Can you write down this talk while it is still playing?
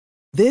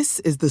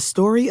This is the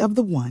story of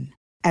the one.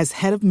 As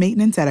head of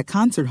maintenance at a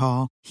concert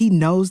hall, he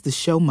knows the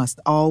show must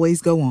always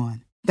go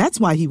on. That's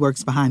why he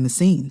works behind the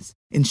scenes,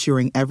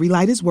 ensuring every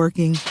light is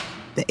working,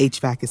 the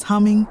HVAC is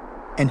humming,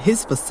 and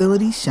his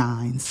facility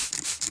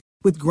shines.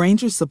 With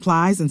Grainger's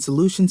supplies and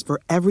solutions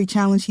for every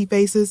challenge he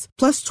faces,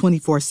 plus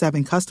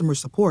 24/7 customer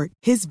support,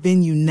 his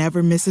venue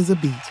never misses a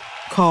beat.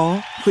 Call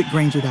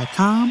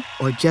quickgrainger.com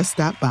or just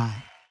stop by.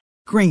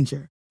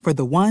 Grainger, for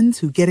the ones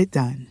who get it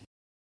done.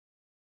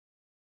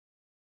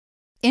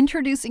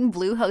 Introducing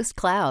Bluehost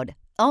Cloud,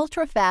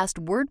 ultra-fast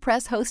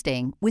WordPress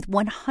hosting with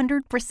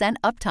 100%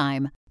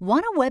 uptime.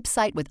 Want a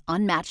website with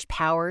unmatched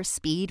power,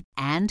 speed,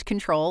 and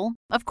control?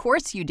 Of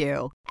course you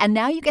do. And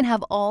now you can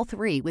have all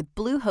three with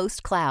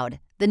Bluehost Cloud,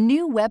 the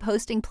new web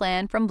hosting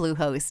plan from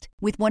Bluehost.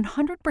 With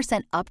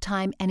 100%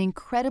 uptime and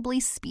incredibly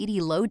speedy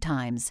load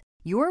times,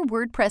 your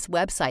WordPress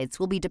websites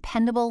will be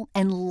dependable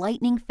and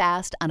lightning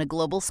fast on a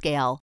global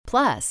scale.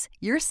 Plus,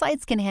 your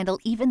sites can handle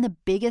even the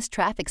biggest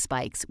traffic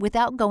spikes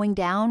without going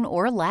down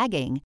or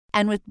lagging.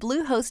 And with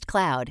Bluehost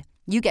Cloud,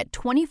 you get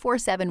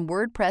 24/7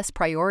 WordPress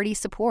priority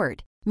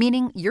support,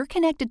 meaning you're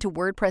connected to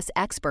WordPress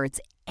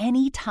experts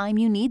anytime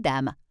you need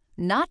them.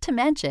 Not to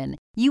mention,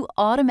 you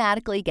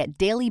automatically get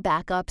daily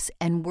backups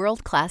and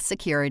world-class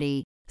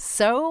security.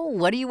 So,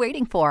 what are you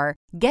waiting for?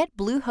 Get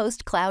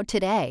Bluehost Cloud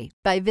today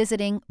by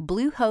visiting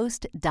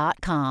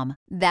Bluehost.com.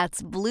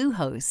 That's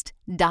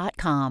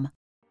Bluehost.com.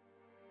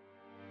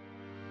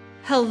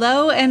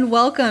 Hello and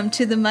welcome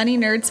to the Money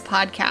Nerds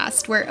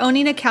podcast, where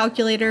owning a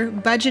calculator,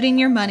 budgeting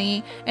your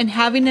money, and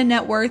having a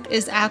net worth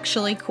is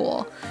actually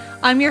cool.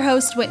 I'm your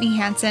host, Whitney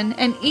Hansen,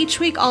 and each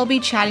week I'll be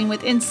chatting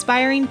with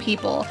inspiring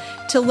people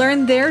to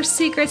learn their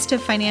secrets to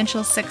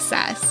financial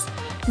success.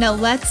 Now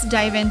let's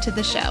dive into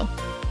the show.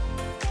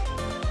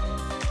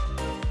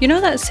 You know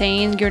that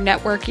saying, your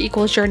network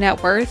equals your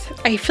net worth?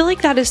 I feel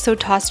like that is so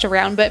tossed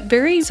around, but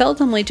very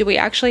seldomly do we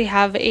actually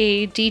have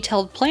a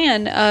detailed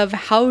plan of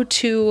how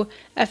to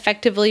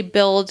effectively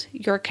build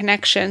your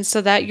connections so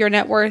that your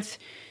net worth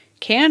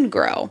can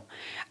grow.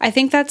 I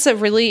think that's a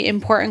really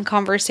important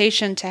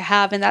conversation to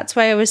have, and that's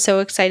why I was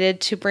so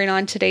excited to bring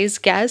on today's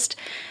guest,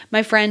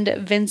 my friend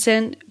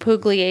Vincent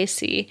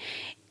Pugliese.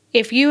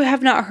 If you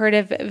have not heard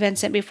of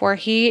Vincent before,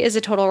 he is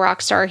a total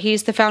rock star.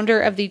 He's the founder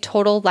of the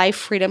Total Life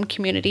Freedom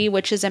Community,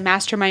 which is a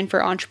mastermind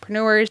for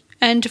entrepreneurs.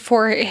 And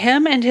for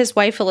him and his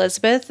wife,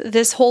 Elizabeth,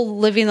 this whole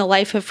living the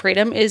life of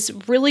freedom is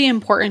really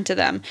important to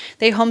them.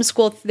 They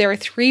homeschool their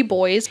 3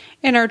 boys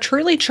and are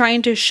truly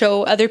trying to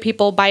show other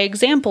people by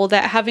example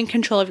that having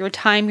control of your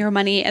time, your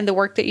money, and the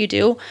work that you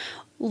do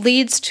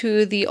leads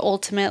to the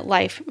ultimate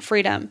life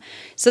freedom.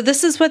 So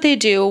this is what they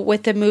do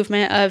with the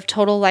movement of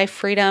Total Life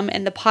Freedom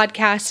and the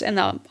podcast and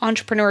the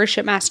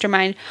entrepreneurship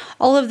mastermind,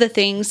 all of the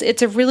things.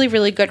 It's a really,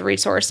 really good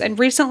resource. And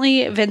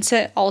recently,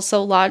 Vincent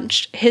also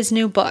launched his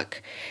new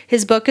book.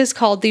 His book is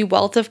called The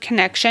Wealth of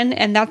Connection,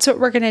 and that's what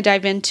we're going to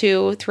dive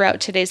into throughout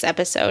today's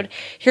episode.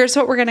 Here's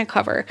what we're going to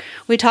cover.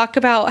 We talk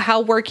about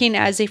how working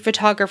as a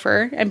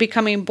photographer and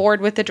becoming bored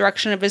with the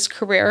direction of his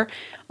career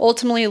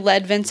ultimately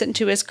led Vincent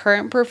to his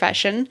current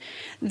profession.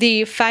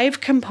 The 5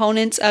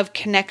 components of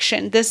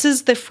connection. This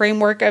is the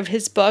framework of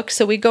his book,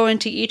 so we go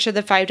into each of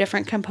the 5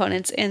 different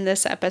components in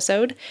this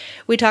episode.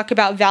 We talk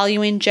about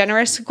valuing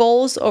generous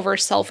goals over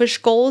selfish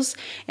goals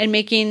and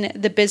making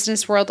the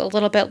business world a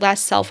little bit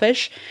less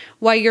selfish,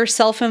 why your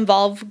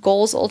self-involved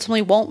goals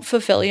ultimately won't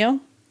fulfill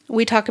you.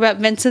 We talk about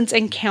Vincent's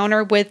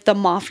encounter with the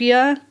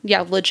mafia,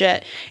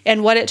 legit,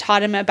 and what it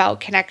taught him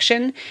about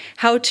connection,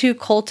 how to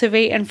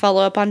cultivate and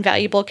follow up on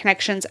valuable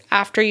connections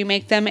after you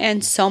make them,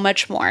 and so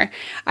much more.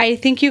 I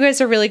think you guys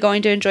are really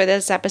going to enjoy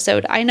this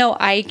episode. I know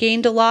I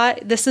gained a lot.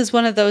 This is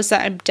one of those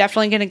that I'm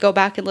definitely going to go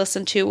back and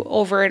listen to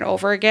over and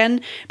over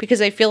again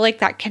because I feel like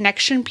that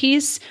connection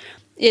piece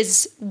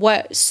is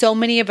what so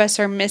many of us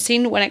are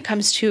missing when it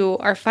comes to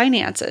our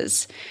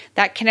finances.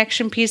 That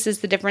connection piece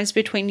is the difference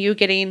between you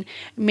getting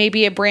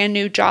maybe a brand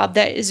new job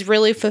that is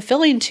really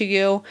fulfilling to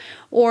you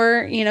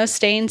or,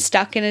 staying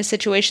stuck in a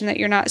situation that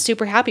you're not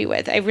super happy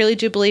with. I really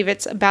do believe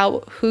it's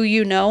about who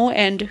you know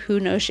and who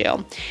knows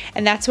you.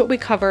 And that's what we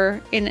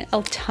cover in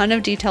a ton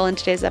of detail in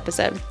today's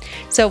episode.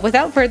 So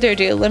without further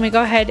ado, let me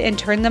go ahead and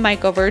turn the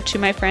mic over to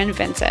my friend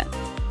Vincent.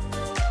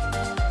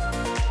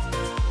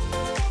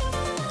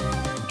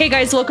 Hey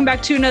guys, welcome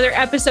back to another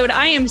episode.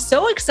 I am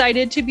so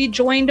excited to be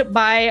joined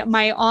by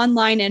my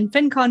online and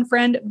FinCon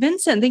friend,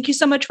 Vincent. Thank you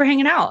so much for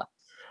hanging out.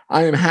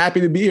 I am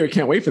happy to be here.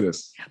 Can't wait for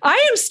this. I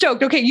am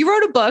stoked. Okay, you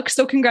wrote a book,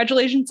 so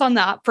congratulations on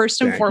that,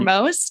 first and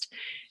foremost.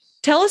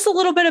 Tell us a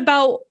little bit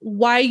about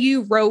why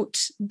you wrote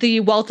The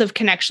Wealth of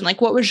Connection.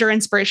 Like, what was your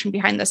inspiration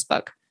behind this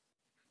book?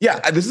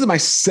 Yeah, this is my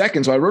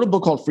second. So I wrote a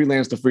book called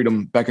Freelance to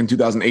Freedom back in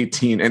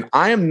 2018, and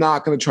I am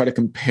not going to try to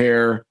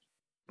compare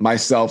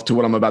myself to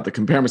what I'm about to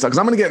compare myself because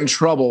I'm going to get in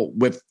trouble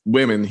with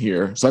women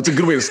here. So that's a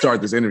good way to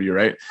start this interview,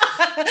 right?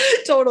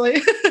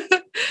 Totally.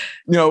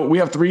 We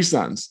have 3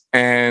 sons,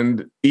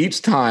 and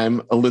each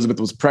time Elizabeth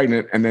was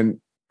pregnant and then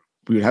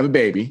we would have a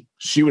baby,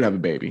 she would have a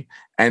baby,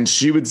 and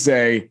she would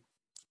say,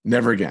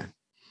 never again.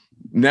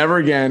 never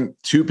again,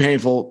 too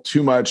painful,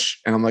 too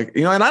much. And I'm like,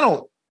 and I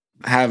don't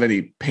have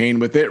any pain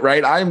with it,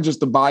 right? I'm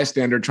just a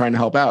bystander trying to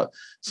help out.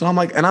 So I'm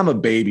like, and I'm a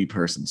baby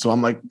person. So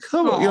I'm like,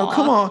 come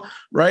on,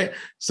 right?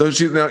 So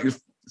she,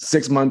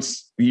 6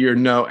 months, a year,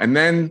 no. And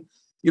then,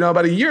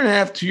 about a year and a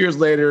half, 2 years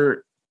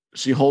later,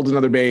 she holds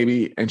another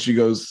baby and she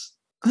goes,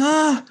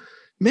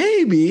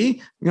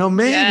 maybe.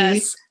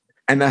 Yes.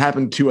 And that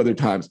happened 2 other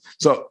times.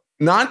 So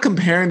not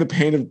comparing the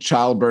pain of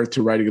childbirth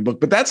to writing a book,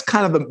 but that's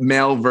kind of the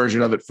male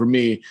version of it for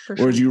me.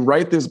 Whereas you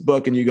write this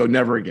book and you go,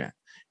 never again.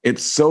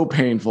 It's so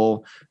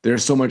painful.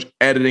 There's so much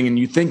editing and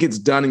you think it's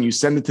done and you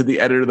send it to the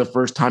editor the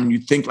first time and you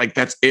think like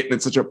that's it. And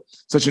it's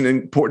such an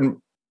important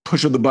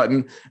push of the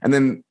button. And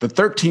then the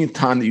 13th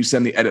time that you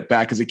send the edit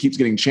back, because it keeps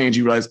getting changed,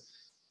 you realize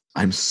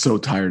I'm so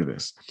tired of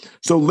this.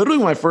 So literally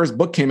when my first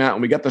book came out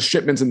and we got the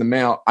shipments in the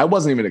mail, I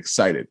wasn't even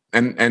excited.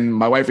 And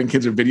my wife and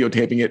kids are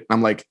videotaping it. And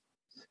I'm like,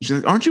 she's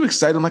like, aren't you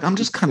excited? I'm like, I'm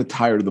just kind of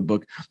tired of the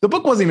book. The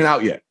book wasn't even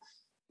out yet.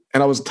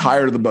 And I was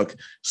tired of the book.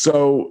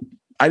 So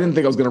I didn't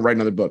think I was going to write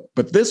another book.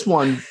 But this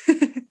one,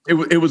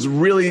 it was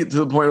really to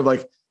the point of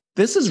like,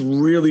 this is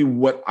really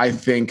what I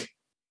think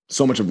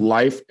so much of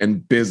life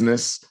and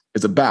business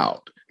is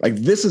about. Like,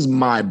 this is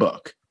my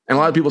book. And a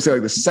lot of people say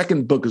like the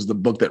second book is the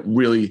book that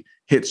really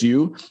hits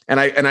you. And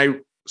I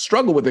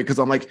struggle with it because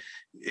I'm like,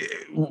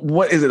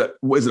 what is it?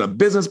 Is it a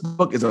business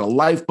book? Is it a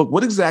life book?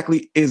 What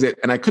exactly is it?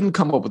 And I couldn't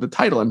come up with a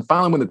title. And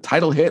finally, when the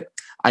title hit,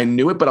 I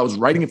knew it, but I was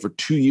writing it for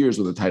 2 years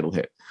when the title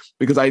hit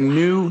because I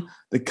knew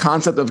the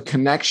concept of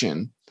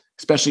connection,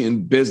 especially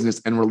in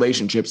business and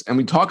relationships. And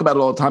we talk about it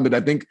all the time, but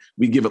I think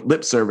we give it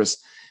lip service.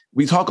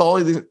 We talk all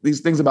of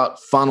these things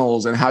about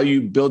funnels and how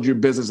you build your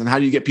business and how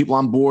you get people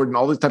on board and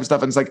all this type of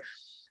stuff. And it's like,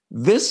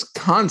 this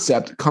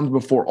concept comes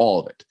before all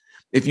of it.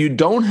 If you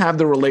don't have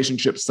the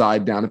relationship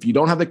side down, if you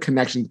don't have the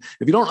connection,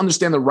 if you don't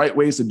understand the right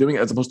ways of doing it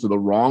as opposed to the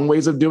wrong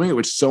ways of doing it,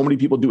 which so many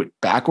people do it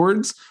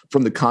backwards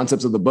from the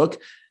concepts of the book,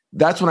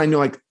 that's when I knew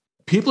like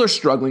people are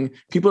struggling.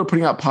 People are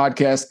putting out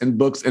podcasts and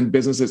books and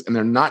businesses, and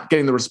they're not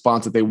getting the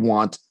response that they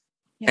want.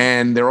 Yeah.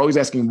 And they're always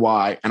asking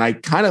why. And I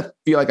kind of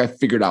feel like I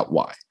figured out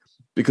why,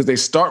 because they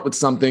start with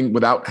something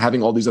without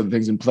having all these other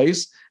things in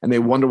place, and they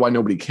wonder why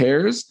nobody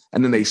cares.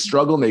 And then they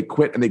struggle and they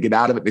quit and they get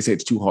out of it. They say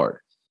it's too hard.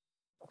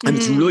 And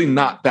it's really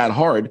not that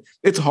hard.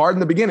 It's hard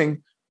in the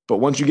beginning, but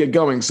once you get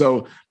going.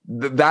 So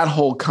that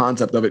whole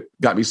concept of it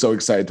got me so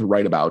excited to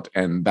write about.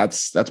 And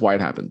that's why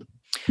it happened.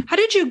 How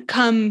did you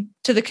come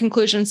to the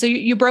conclusion? So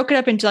you broke it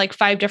up into like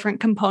 5 different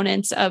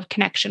components of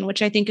connection,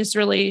 which I think is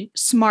really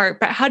smart.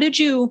 But how did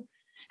you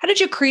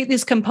create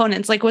these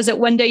components? Like, was it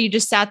one day you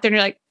just sat there and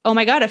you're like, oh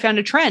my God, I found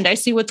a trend. I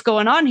see what's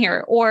going on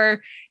here.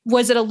 Or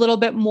was it a little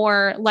bit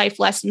more life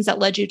lessons that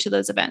led you to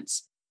those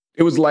events?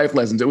 It was life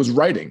lessons. It was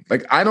writing.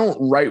 Like, I don't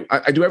write.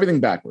 I do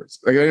everything backwards.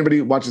 Like, if anybody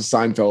watches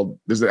Seinfeld,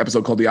 there's an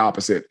episode called The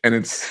Opposite, and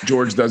it's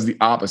George does the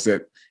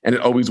opposite, and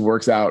it always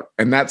works out.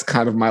 And that's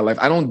kind of my life.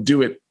 I don't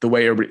do it the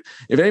way everybody.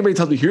 If anybody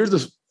tells me here's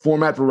the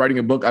format for writing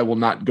a book, I will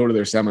not go to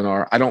their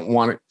seminar. I don't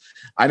want it.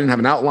 I didn't have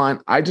an outline.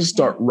 I just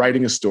start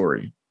writing a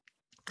story,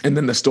 and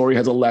then the story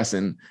has a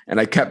lesson. And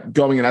I kept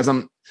going,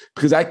 and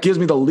because that gives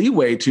me the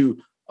leeway to,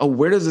 oh,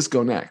 where does this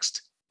go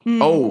next?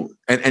 Oh,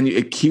 and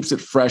it keeps it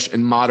fresh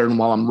and modern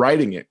while I'm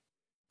writing it.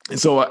 And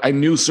so I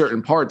knew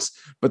certain parts,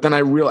 but then I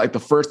realized the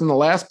first and the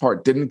last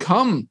part didn't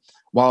come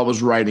while I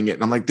was writing it.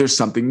 And I'm like, there's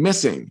something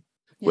missing.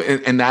 Yeah.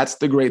 And that's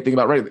the great thing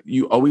about writing.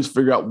 You always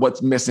figure out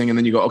what's missing. And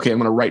then you go, okay, I'm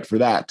going to write for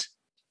that.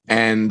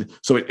 And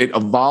so it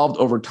evolved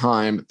over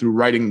time through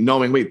writing,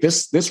 knowing, wait,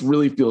 this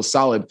really feels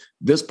solid.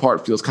 This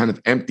part feels kind of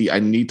empty. I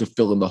need to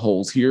fill in the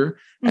holes here.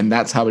 Mm-hmm. And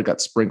that's how it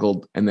got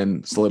sprinkled and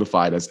then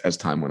solidified as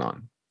time went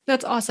on.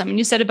 That's awesome. And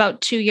you said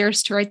about 2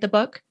 years to write the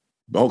book?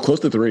 Oh, close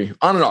to 3,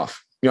 on and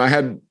off. I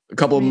had a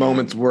couple of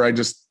moments where I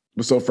just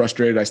was so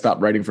frustrated. I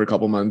stopped writing for a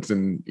couple of months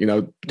and,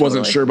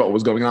 wasn't sure about what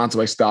was going on.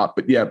 So I stopped.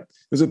 But yeah, it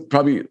was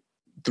probably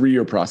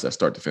 3-year process,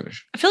 start to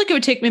finish. I feel like it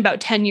would take me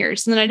about 10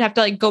 years. And then I'd have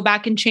to go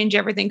back and change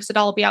everything because it'd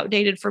all be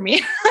outdated for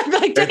me. I'd be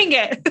like, dang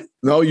it.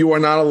 No, you are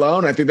not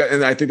alone. I think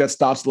that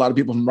stops a lot of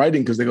people from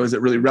writing because they go, is it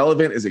really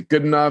relevant? Is it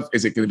good enough?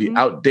 Is it going to be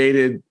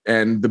outdated?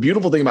 And the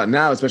beautiful thing about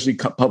now, especially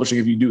publishing,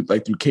 if you do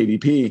like through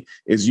KDP,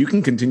 is you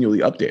can continually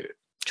update it.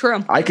 True.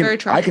 Very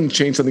true. I can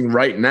change something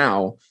right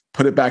now,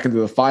 put it back into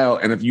the file.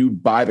 And if you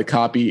buy the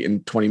copy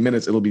in 20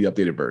 minutes, it'll be the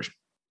updated version.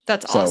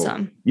 That's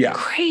awesome. Yeah.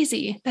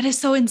 Crazy. That is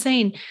so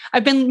insane.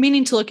 I've been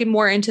meaning to look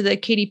more into the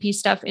KDP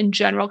stuff in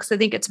general, because I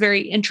think it's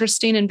very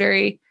interesting and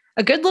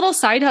a good little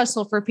side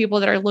hustle for people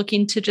that are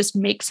looking to just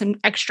make some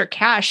extra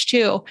cash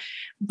too.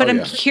 But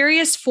I'm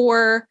curious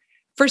for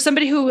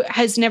somebody who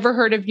has never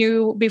heard of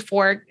you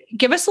before,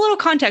 give us a little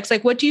context.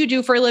 Like, what do you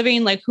do for a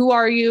living? Like, who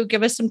are you?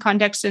 Give us some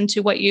context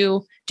into what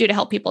you do to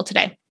help people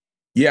today.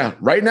 Yeah.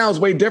 Right now is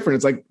way different.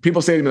 It's like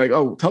people say to me like,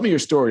 oh, tell me your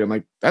story. I'm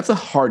like, that's a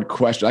hard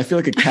question. I feel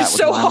like a cat with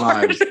so 9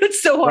 hard. lives.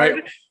 It's so hard.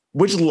 Right?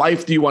 Which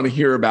life do you want to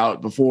hear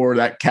about before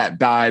that cat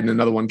died and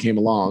another one came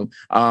along?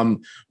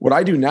 What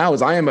I do now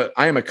is I am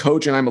a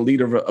coach and I'm a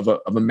leader of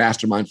a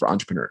mastermind for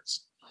entrepreneurs.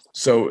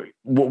 So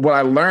what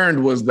I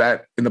learned was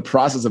that in the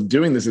process of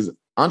doing this is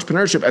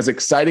entrepreneurship, as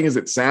exciting as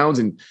it sounds,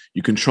 and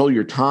you control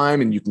your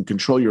time and you can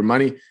control your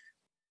money,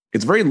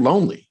 it's very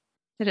lonely.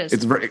 It is.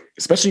 It's very,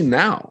 especially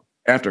now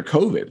after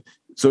COVID.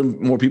 So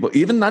more people,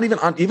 even the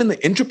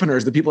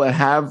entrepreneurs, the people that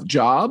have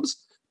jobs,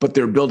 but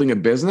they're building a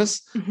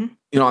business,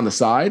 on the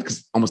side,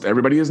 because almost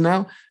everybody is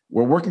now,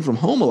 we're working from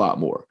home a lot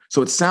more.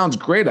 So it sounds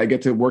great. I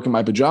get to work in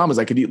my pajamas.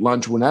 I could eat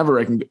lunch whenever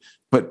I can,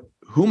 but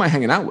who am I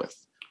hanging out with?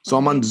 So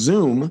I'm on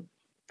Zoom,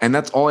 and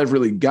that's all I've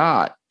really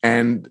got.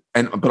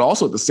 But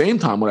also at the same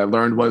time, what I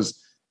learned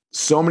was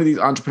so many of these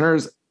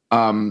entrepreneurs,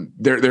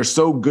 they're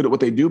so good at what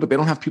they do, but they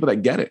don't have people that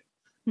get it.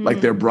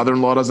 Like their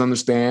brother-in-law doesn't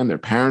understand, their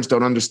parents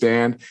don't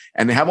understand,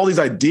 and they have all these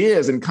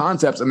ideas and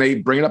concepts, and they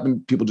bring it up,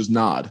 and people just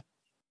nod.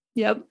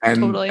 Yep, and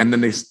totally. And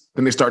then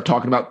they start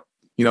talking about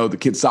the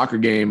kid's soccer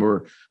game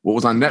or what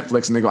was on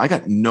Netflix, and they go, I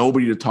got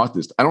nobody to talk to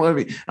this. I don't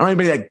have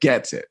anybody that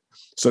gets it.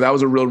 So that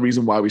was a real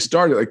reason why we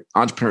started, like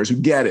entrepreneurs who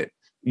get it.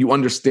 You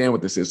understand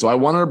what this is. So I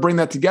wanted to bring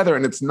that together,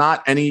 and it's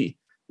not any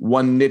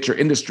one niche or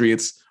industry.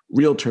 It's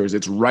realtors,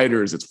 it's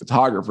writers, it's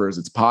photographers,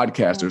 it's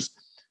podcasters.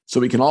 So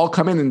we can all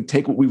come in and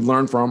take what we've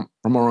learned from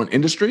our own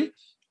industry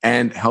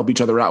and help each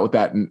other out with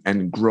that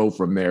and grow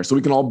from there. So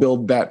we can all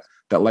build that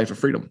life of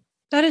freedom.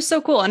 That is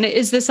so cool. And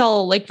is this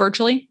all like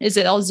virtually? Is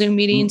it all Zoom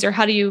meetings, or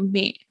how do you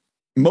meet?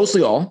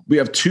 Mostly all. We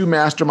have 2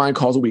 mastermind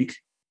calls a week,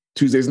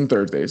 Tuesdays and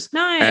Thursdays.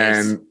 Nice.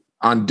 And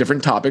on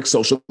different topics,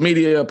 social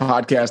media,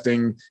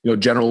 podcasting,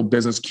 general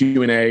business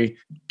Q&A,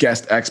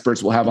 guest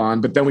experts we'll have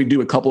on. But then we do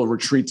a couple of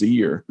retreats a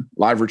year,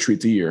 live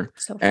retreats a year.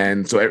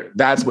 And so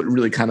that's what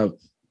really kind of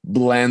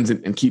blends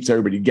and keeps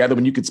everybody together.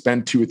 When you could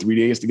spend 2 or 3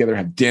 days together,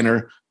 have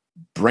dinner,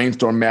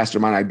 brainstorm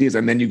mastermind ideas,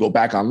 and then you go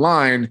back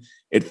online,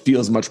 it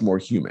feels much more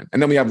human.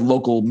 And then we have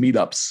local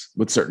meetups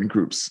with certain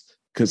groups,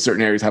 because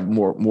certain areas have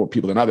more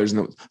people than others.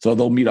 And so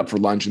they'll meet up for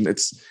lunch, and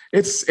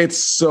it's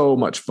so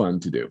much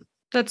fun to do.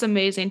 That's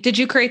amazing. Did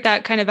you create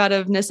that kind of out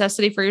of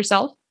necessity for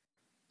yourself?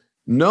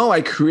 No,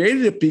 I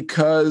created it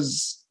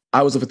because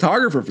I was a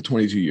photographer for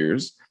 22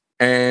 years.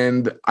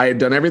 And I had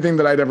done everything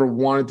that I'd ever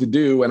wanted to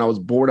do, and I was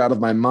bored out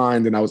of my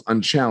mind, and I was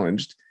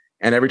unchallenged.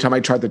 And every time I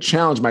tried to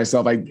challenge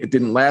myself, it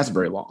didn't last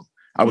very long.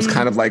 I was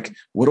kind of like,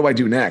 what do I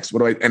do next?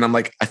 And I'm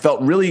like, I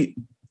felt really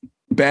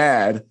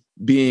bad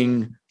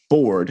being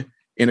bored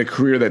in a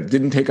career that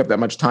didn't take up that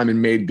much time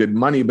and made good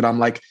money. But I'm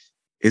like,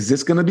 is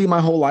this going to be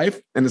my whole life?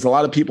 And there's a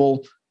lot of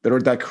people that are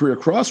at that career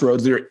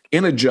crossroads. They're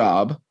in a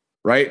job,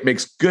 right?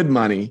 Makes good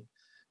money,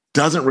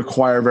 doesn't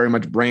require very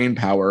much brain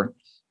power,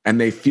 and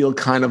they feel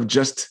kind of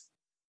just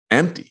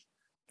empty.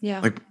 Yeah.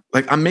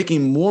 Like I'm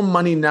making more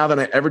money now than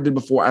I ever did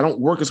before. I don't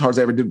work as hard as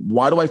I ever did.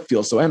 Why do I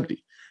feel so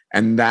empty?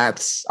 And I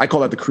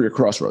call that the career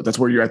crossroads. That's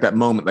where you're at that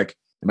moment. Like,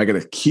 am I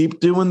going to keep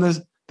doing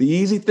the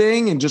easy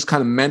thing and just kind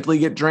of mentally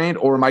get drained?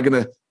 Or am I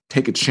going to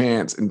take a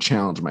chance and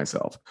challenge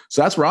myself?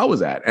 So that's where I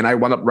was at. And I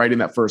wound up writing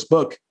that first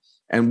book.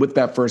 And with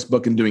that first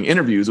book and doing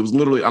interviews, it was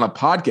literally on a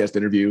podcast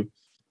interview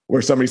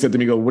where somebody said to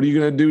me, what are you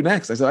going to do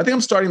next? I said, I think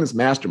I'm starting this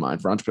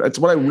mastermind for entrepreneurs. That's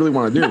what I really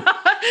want to do.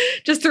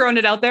 Just throwing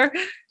it out there.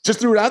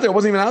 Just threw it out there. It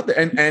wasn't even out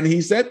there. And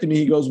he said to me,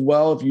 he goes,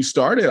 well, if you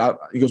started,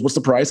 he goes, what's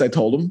the price? I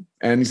told him.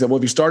 And he said, well,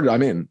 if you started,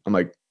 I'm in. I'm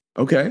like,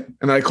 okay. And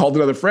then I called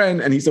another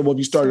friend, and he said, well, if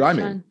you started, I'm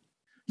in.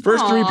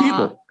 First 3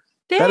 people.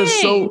 Dang. That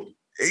is so,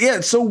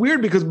 it's so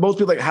weird, because most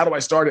people are like, how do I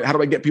start it? How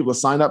do I get people to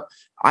sign up?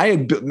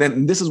 And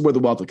this is where the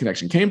wealth of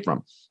connection came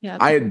from. Yeah.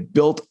 I had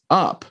built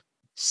up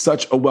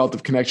such a wealth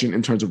of connection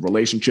in terms of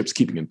relationships,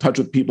 keeping in touch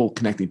with people,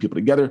 connecting people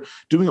together,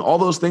 doing all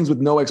those things with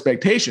no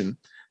expectation,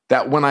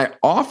 that when I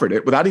offered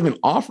it, without even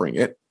offering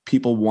it,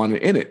 people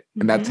wanted in it.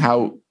 And that's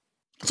how,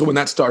 so when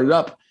that started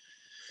up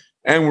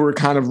and we were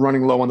kind of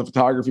running low on the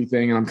photography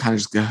thing, and I'm kind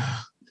of just,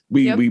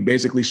 we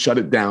basically shut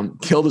it down,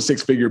 killed a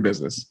 6-figure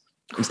business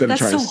instead of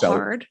trying to sell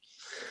hard.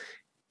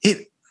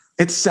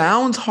 It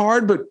sounds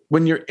hard, but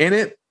when you're in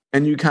it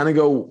and you kind of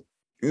go,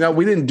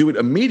 we didn't do it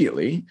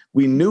immediately.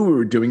 We knew we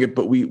were doing it,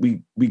 but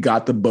we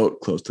got the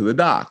boat close to the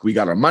dock. We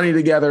got our money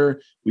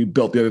together. We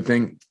built the other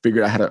thing,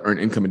 figured out how to earn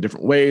income in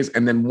different ways.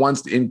 And then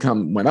once the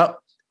income went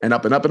up and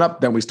up and up and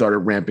up, then we started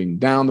ramping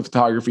down the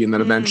photography, and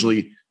then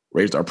eventually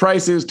raised our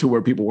prices to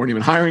where people weren't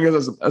even hiring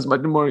us as much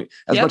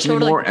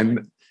anymore,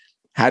 and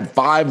had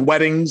 5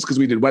 weddings, because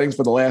we did weddings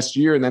for the last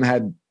year, and then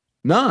had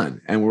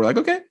none. And we're like,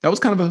 okay, that was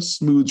kind of a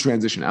smooth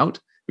transition out.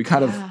 We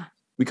kind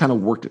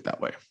of worked it that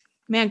way.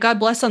 Man, God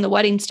bless on the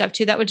wedding stuff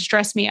too. That would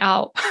stress me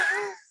out.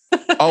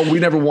 Oh, we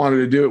never wanted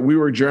to do it. We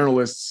were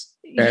journalists,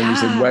 and we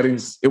said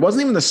weddings. It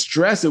wasn't even the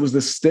stress. It was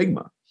the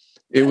stigma.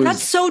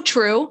 That's so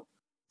true.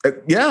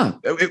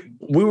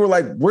 We were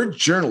like, we're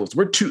journalists.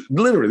 We're too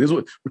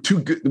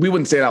good. We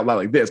wouldn't say it out loud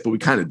like this, but we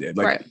kind of did.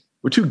 Like,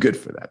 we're too good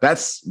for that.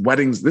 That's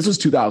weddings. This was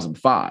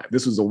 2005.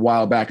 This was a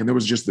while back. And there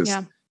was just this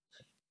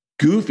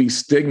goofy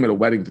stigma to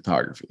wedding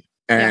photography.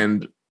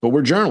 But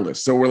we're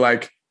journalists. So we're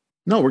like,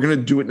 no, we're going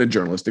to do it in a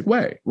journalistic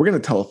way. We're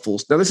going to tell a full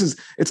story. Now,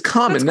 it's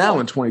common now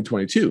in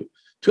 2022.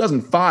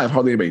 2005,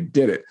 hardly anybody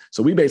did it.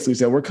 So we basically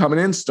said, we're coming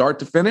in start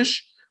to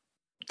finish,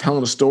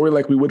 telling a story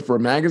like we would for a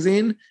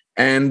magazine.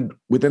 And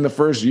within the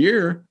first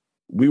year,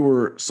 we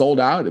were sold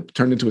out. It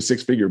turned into a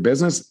 6-figure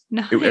business.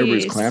 Nice.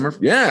 Everybody's clamoring.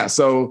 Yeah.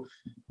 So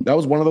that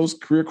was one of those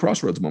career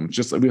crossroads moments.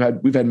 Just like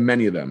we've had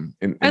many of them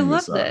in I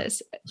love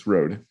this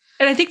road.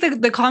 And I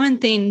think the common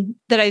thing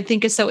that I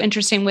think is so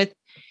interesting with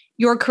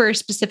your career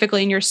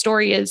specifically in your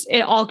story is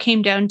it all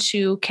came down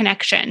to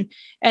connection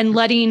and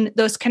letting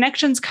those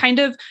connections kind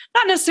of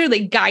not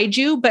necessarily guide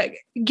you, but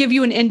give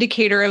you an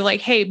indicator of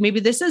like, hey, maybe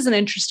this is an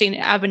interesting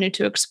avenue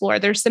to explore.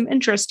 There's some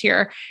interest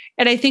here.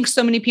 And I think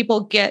so many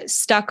people get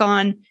stuck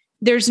on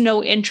there's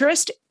no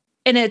interest.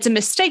 And it's a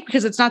mistake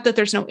because it's not that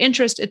there's no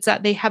interest. It's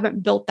that they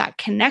haven't built that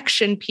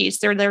connection piece.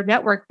 They're their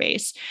network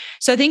base.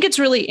 So I think it's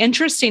really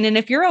interesting. And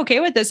if you're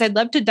okay with this, I'd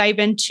love to dive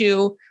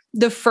into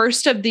the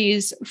first of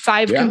these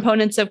 5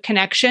 components of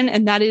connection.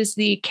 And that is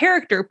the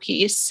character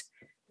piece,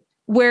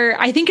 where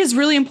I think is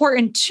really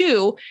important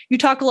too. You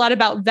talk a lot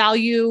about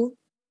value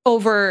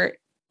over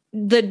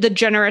the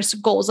generous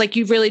goals. Like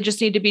you really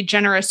just need to be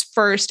generous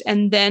first.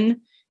 And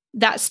then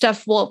that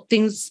stuff, well,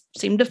 things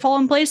seem to fall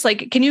in place.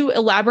 Like, can you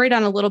elaborate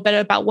on a little bit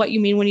about what you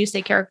mean when you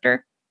say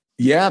character?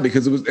 Yeah,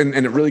 because it was, and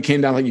it really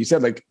came down, like you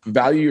said, like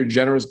value your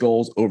generous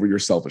goals over your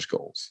selfish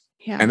goals.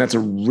 Yeah. And that's a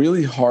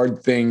really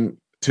hard thing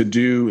to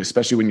do,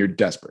 especially when you're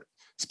desperate,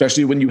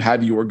 especially when you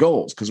have your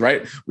goals. Because,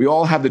 right, we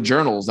all have the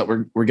journals that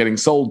we're getting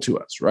sold to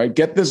us, right?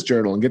 Get this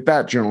journal and get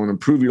that journal and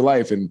improve your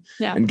life and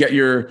get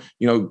your,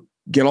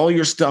 get all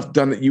your stuff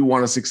done that you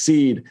want to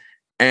succeed.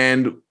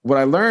 And what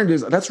I learned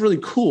is that's really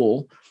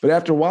cool. But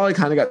after a while, I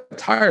kind of got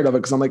tired of it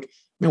because I'm like,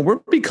 man, we're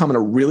becoming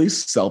a really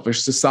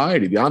selfish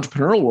society. The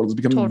entrepreneurial world is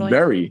becoming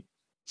very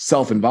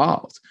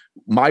self-involved.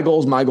 My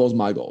goals, my goals,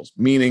 my goals,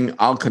 meaning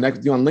I'll connect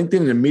with you on LinkedIn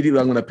and immediately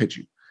I'm going to pitch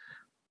you.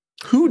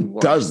 Who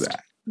does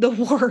that? The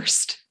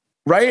worst.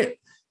 Right?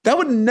 That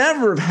would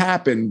never have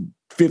happened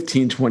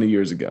 15, 20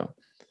 years ago.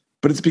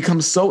 But it's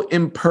become so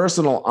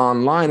impersonal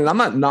online. And I'm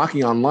not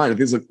knocking online.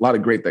 There's a lot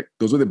of great that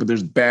goes with it, but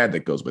there's bad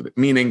that goes with it.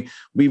 Meaning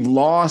we've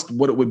lost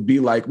what it would be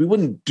like. We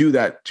wouldn't do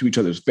that to each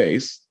other's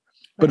face,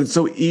 but it's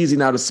so easy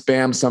now to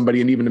spam somebody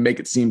and even to make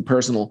it seem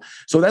personal.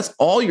 So that's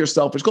all your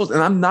selfish goals.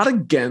 And I'm not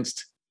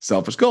against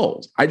selfish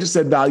goals. I just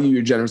said value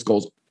your generous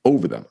goals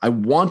over them. I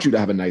want you to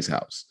have a nice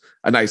house,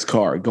 a nice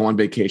car, go on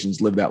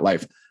vacations, live that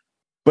life.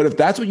 But if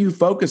that's what you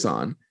focus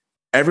on,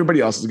 everybody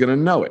else is going to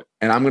know it.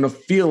 And I'm going to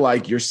feel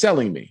like you're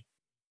selling me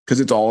because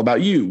it's all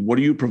about you. What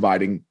are you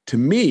providing to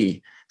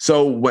me?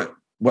 So what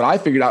I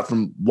figured out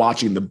from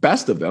watching the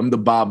best of them, the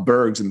Bob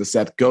Bergs and the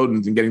Seth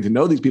Godins and getting to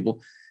know these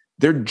people,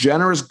 their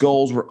generous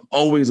goals were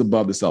always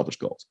above the selfish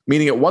goals.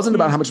 Meaning it wasn't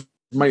about how much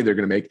money they're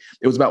going to make.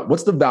 It was about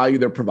what's the value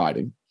they're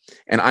providing.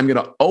 And I'm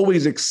going to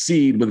always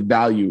exceed with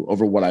value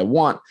over what I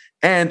want.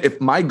 And if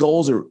my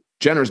goals are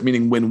generous,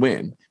 meaning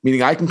win-win,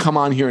 meaning I can come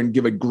on here and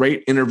give a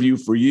great interview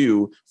for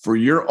you, for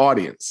your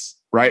audience,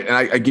 right? And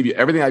I give you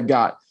everything I've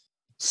got.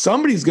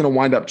 Somebody's going to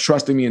wind up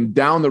trusting me, and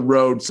down the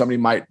road, somebody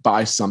might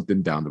buy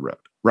something down the road,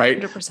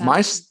 right? 100%. My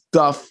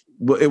stuff,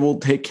 it will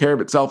take care of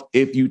itself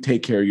if you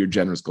take care of your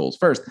generous goals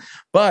first.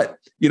 But,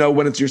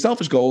 when it's your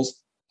selfish goals,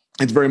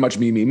 it's very much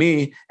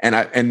me. And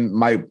I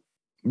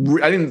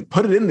didn't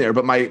put it in there,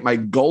 but my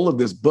goal of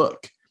this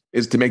book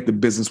is to make the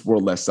business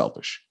world less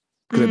selfish.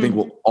 Because I think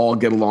we'll all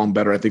get along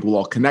better. I think we'll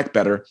all connect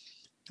better.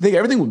 I think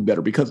everything will be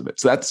better because of it.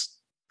 So that's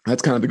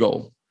kind of the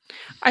goal.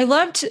 I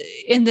loved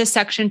in this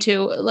section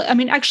too. I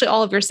mean, actually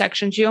all of your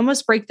sections, you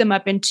almost break them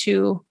up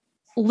into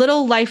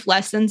little life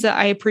lessons that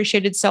I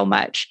appreciated so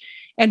much.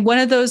 And one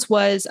of those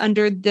was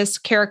under this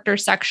character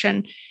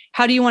section.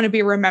 How do you want to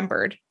be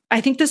remembered?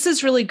 I think this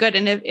is really good.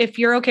 And if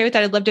you're okay with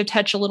that, I'd love to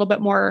touch a little bit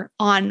more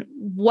on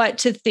what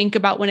to think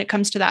about when it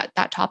comes to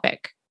that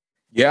topic.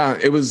 Yeah,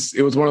 it was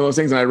one of those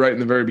things. And I write in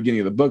the very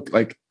beginning of the book,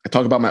 like I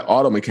talk about my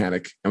auto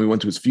mechanic and we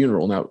went to his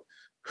funeral. Now,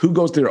 who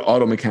goes to their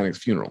auto mechanic's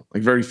funeral?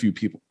 Like very few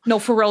people. No,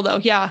 for real though.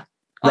 Yeah.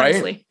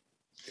 Honestly. Right.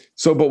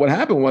 So, but what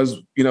happened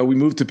was, we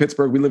moved to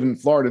Pittsburgh. We live in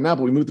Florida now,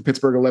 but we moved to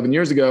Pittsburgh 11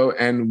 years ago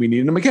and we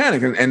needed a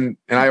mechanic. And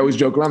I always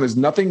joke around, there's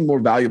nothing more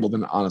valuable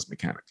than an honest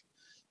mechanic.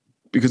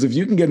 Because if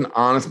you can get an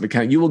honest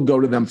mechanic, you will go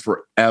to them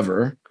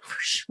forever. For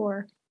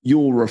sure. You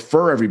will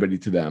refer everybody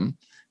to them.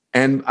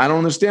 And I don't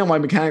understand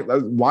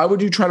why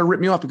would you try to rip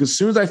me off? Because as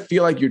soon as I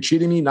feel like you're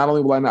cheating me, not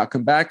only will I not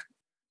come back,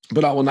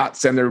 but I will not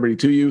send everybody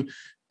to you.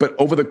 But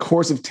over the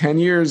course of 10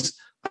 years,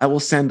 I will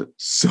send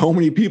so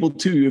many people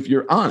to you if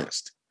you're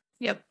honest.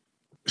 Yep.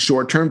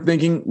 Short-term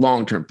thinking,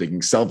 long-term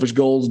thinking, selfish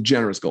goals,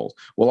 generous goals.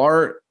 Well,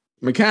 our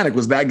mechanic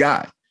was that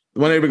guy.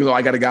 When everybody goes,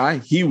 I got a guy,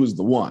 he was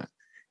the one.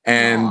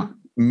 And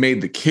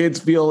made the kids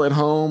feel at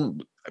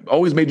home,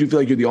 always made you feel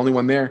like you're the only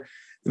one there.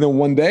 And then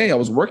one day I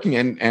was working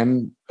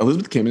and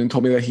Elizabeth came in and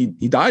told me that he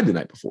died the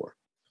night before.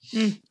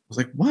 I was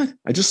like, what?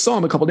 I just saw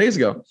him a couple of days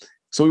ago.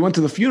 So we went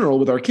to the funeral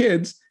with our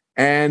kids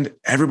and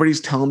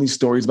everybody's telling these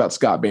stories about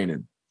Scott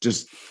Bainan,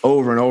 just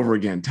over and over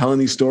again, telling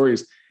these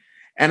stories.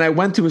 And I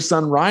went to his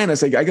son, Ryan. I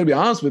said, I got to be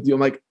honest with you. I'm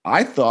like,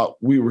 I thought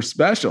we were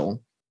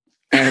special.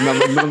 And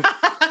I'm like,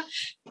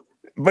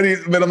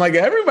 but I'm like,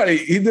 everybody,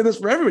 he did this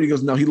for everybody. He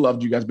goes, no, he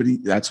loved you guys, but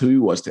that's who he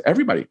was to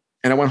everybody.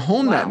 And I went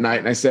home that night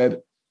and I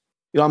said,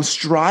 I'm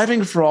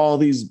striving for all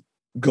these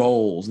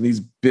goals and these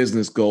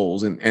business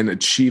goals and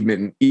achievement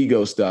and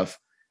ego stuff.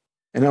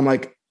 And I'm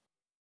like,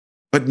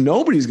 but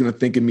nobody's going to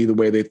think of me the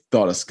way they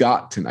thought of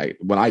Scott tonight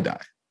when I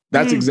die.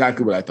 That's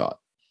exactly what I thought.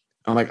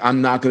 I'm like,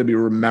 I'm not going to be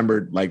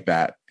remembered like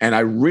that. And I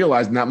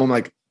realized in that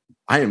moment, like,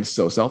 I am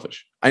so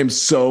selfish. I am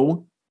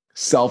so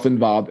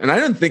self-involved. And I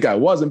didn't think I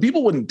was, and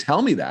people wouldn't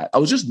tell me that. I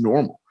was just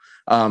normal.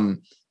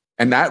 And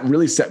that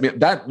really set me up.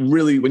 That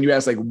really, when you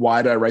ask, like,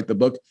 why did I write the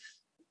book?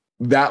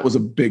 That was a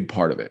big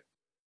part of it.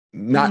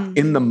 Not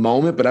in the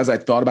moment, but as I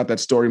thought about that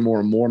story more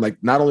and more, I'm like,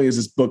 not only is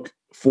this book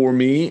for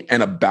me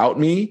and about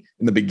me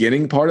in the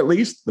beginning part, at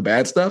least the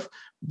bad stuff,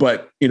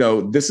 but, you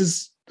know, this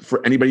is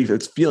for anybody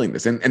that's feeling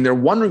this. And they're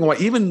wondering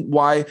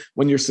why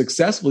when you're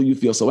successful, you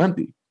feel so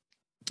empty.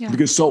 Yeah.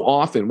 Because so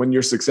often when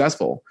you're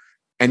successful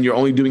and you're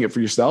only doing it for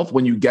yourself,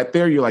 when you get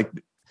there, you're like,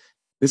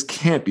 this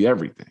can't be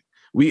everything.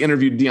 We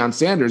interviewed Deion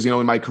Sanders,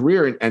 in my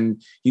career,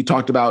 and he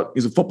talked about,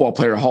 he's a football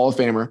player, Hall of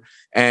Famer,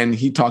 and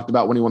he talked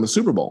about when he won the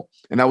Super Bowl,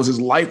 and that was his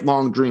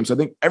lifelong dream. So I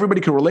think everybody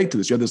can relate to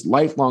this. You have this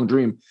lifelong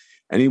dream,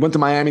 and he went to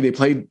Miami. They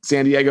played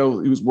San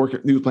Diego. He was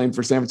playing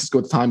for San Francisco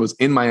at the time. It was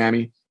in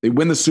Miami. They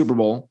win the Super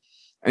Bowl,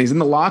 and he's in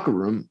the locker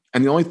room,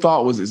 and the only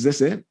thought was, is this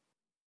it?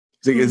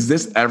 He's like, is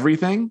this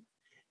everything?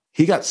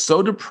 He got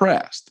so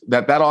depressed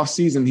that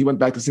offseason he went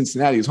back to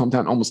Cincinnati, his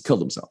hometown, almost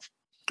killed himself.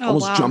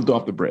 Jumped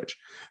off the bridge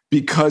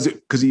because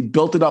he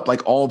built it up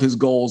like all of his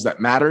goals that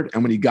mattered.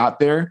 And when he got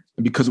there,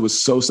 and because it was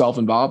so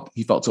self-involved,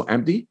 he felt so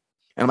empty.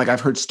 And I'm like,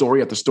 I've heard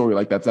story after story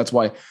like that. That's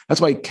why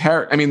there's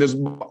a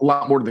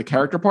lot more to the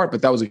character part,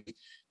 but that was a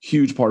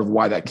huge part of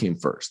why that came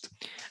first.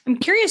 I'm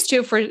curious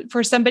too,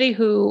 for somebody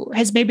who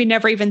has maybe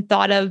never even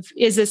thought of,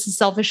 is this a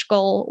selfish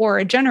goal or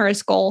a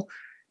generous goal?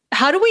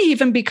 How do we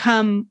even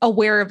become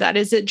aware of that?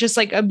 Is it just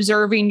like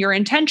observing your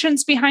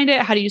intentions behind it?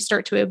 How do you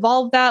start to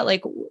evolve that?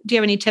 Like, do you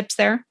have any tips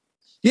there?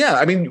 Yeah.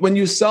 I mean, when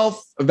you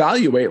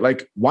self-evaluate,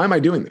 like, why am I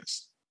doing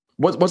this?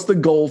 What's the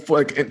goal for,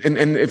 like,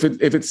 and if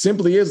it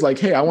simply is like,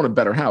 hey, I want a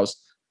better house,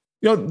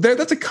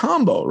 that's a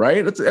combo,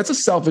 right? That's a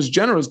selfish,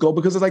 generous goal,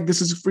 because it's like,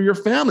 this is for your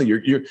family.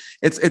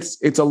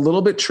 It's a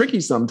little bit tricky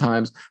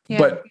sometimes,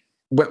 but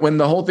when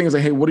the whole thing is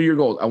like, hey, what are your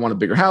goals? I want a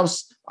bigger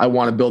house. I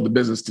want to build the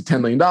business to $10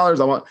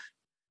 million.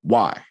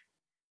 Why?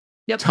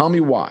 Yep. Tell me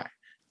why.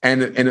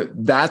 And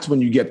that's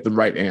when you get the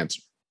right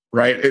answer,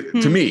 right?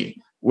 To me,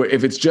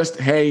 if it's just,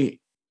 hey,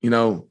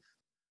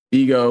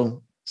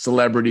 ego,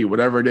 celebrity,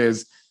 whatever it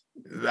is,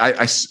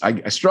 I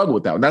struggle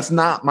with that. And that's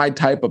not my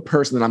type of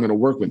person that I'm going to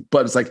work with.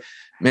 But it's like,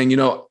 man,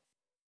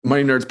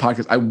 Money Nerds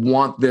podcast, I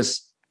want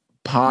this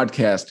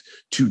podcast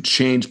to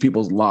change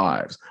people's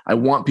lives. I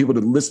want people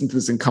to listen to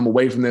this and come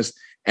away from this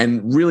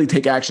and really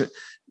take action.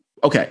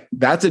 Okay,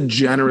 that's a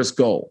generous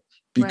goal,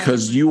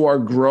 because you are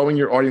growing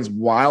your audience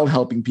while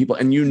helping people,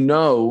 and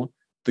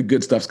the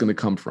good stuff's going to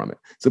come from it.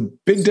 It's a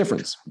big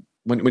difference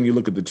when you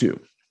look at the two.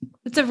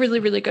 That's a really,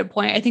 really good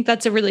point. I think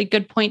that's a really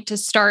good point to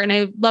start. And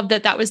I love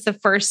that was the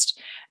first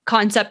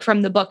concept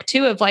from the book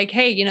too, of like,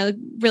 hey,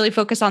 really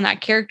focus on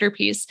that character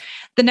piece.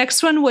 The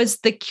next one was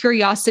the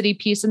curiosity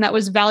piece, and that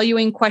was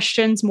valuing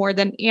questions more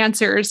than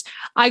answers.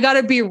 I got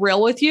to be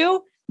real with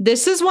you.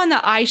 This is one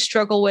that I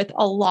struggle with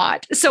a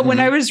lot. So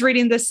when I was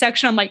reading this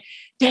section, I'm like,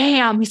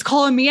 damn, he's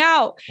calling me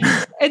out.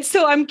 And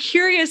so I'm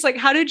curious, like,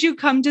 how did you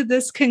come to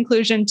this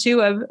conclusion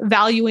too of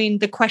valuing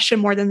the question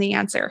more than the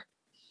answer?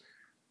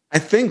 I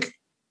think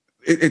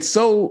it's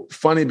so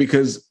funny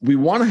because we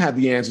want to have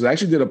the answers. I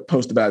actually did a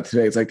post about it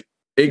today. It's like,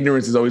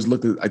 ignorance is always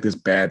looked at like this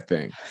bad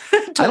thing.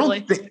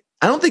 Totally.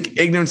 I don't think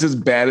ignorance is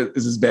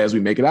as bad as we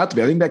make it out to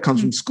be. I think that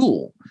comes from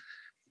school.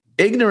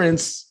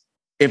 Ignorance,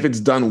 if it's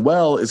done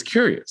well, is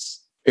curious.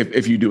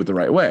 If you do it the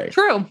right way.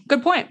 True.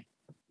 Good point.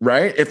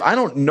 Right? If I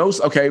don't know,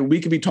 okay,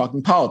 we could be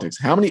talking politics.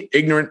 How many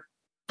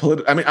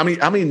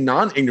how many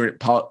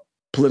non-ignorant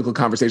political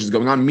conversations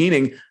going on?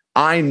 Meaning,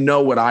 I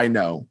know what I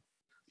know.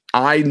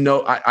 I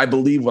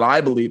believe what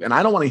I believe, and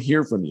I don't want to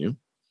hear from you.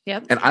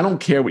 Yep. And I don't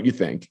care what you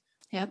think.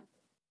 Yep.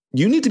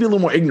 You need to be a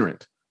little more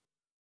ignorant,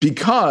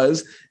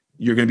 because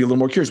you're going to be a little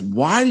more curious.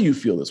 Why do you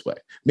feel this way?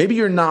 Maybe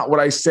you're not what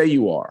I say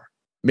you are.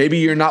 Maybe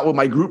you're not what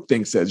my group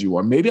thinks says you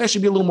are. Maybe I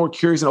should be a little more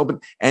curious and open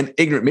and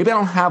ignorant. Maybe I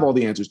don't have all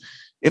the answers.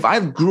 If I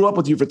grew up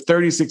with you for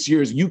 36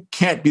 years, you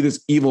can't be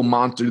this evil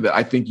monster that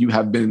I think you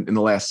have been in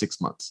the last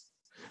 6 months.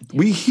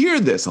 We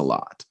hear this a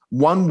lot,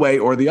 one way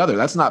or the other.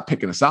 That's not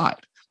picking a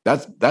side.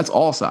 That's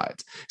all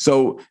sides.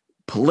 So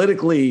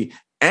politically,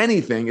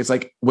 anything, it's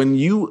like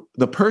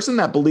the person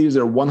that believes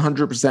they're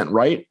 100%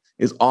 right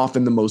is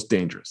often the most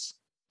dangerous,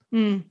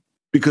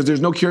 because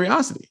there's no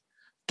curiosity.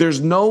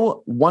 There's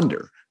no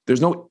wonder. There's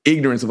no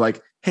ignorance of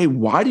like, hey,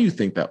 why do you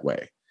think that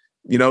way?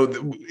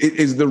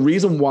 Is the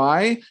reason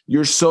why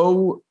you're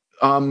so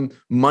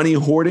money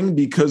hoarding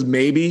because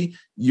maybe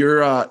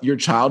your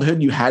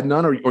childhood, you had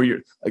none, or you're,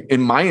 like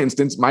in my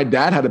instance, my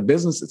dad had a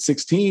business at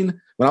 16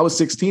 when I was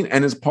 16,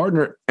 and his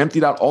partner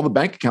emptied out all the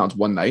bank accounts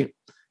one night.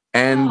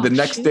 And the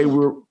next day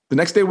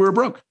we were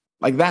broke,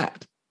 like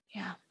that.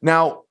 Yeah.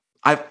 Now,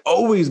 I've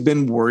always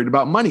been worried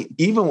about money,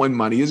 even when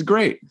money is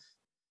great.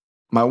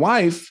 My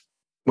wife,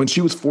 when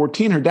she was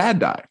 14, her dad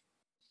died.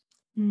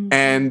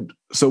 And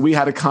so we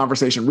had a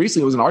conversation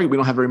recently. It was an argument. We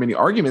don't have very many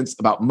arguments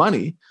about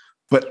money,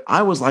 but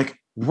I was like,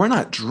 we're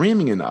not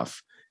dreaming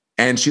enough.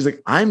 And she's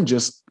like, I'm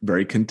just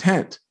very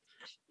content.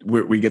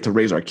 We get to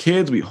raise our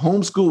kids. We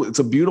homeschool. It's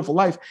a beautiful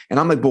life. And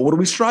I'm like, but what are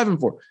we striving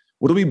for?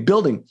 What are we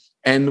building?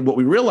 And what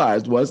we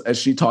realized was, as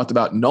she talked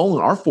about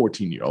Nolan, our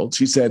 14-year-old,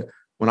 she said,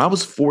 when I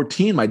was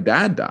 14, my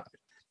dad died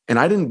and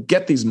I didn't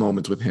get these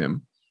moments with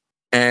him.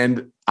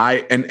 And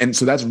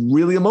so that's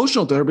really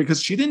emotional to her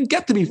because she didn't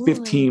get to be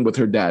 15 with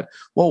her dad.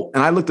 Well,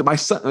 and I looked at my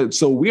son. It's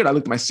so weird. I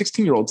looked at my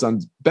 16-year-old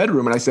son's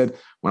bedroom and I said,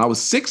 when I was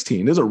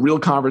 16, this is a real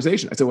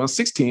conversation. I said, when I was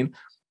 16,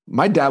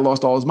 my dad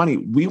lost all his money.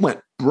 We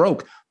went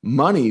broke.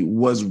 Money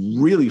was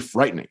really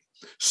frightening.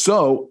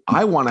 So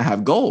I want to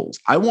have goals.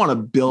 I want to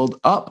build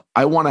up.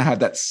 I want to have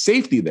that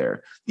safety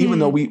there, even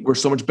though we're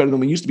so much better than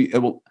we used to be.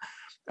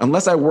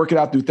 Unless I work it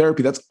out through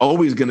therapy, that's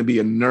always going to be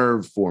a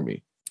nerve for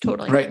me.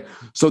 Totally. Right.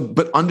 So,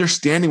 but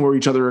understanding where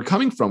each other are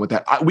coming from with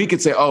that, we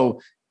could say, oh,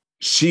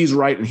 she's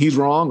right and he's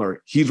wrong,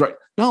 or he's right.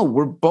 No,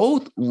 we're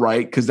both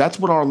right because that's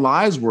what our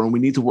lives were. And we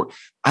need to work.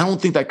 I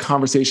don't think that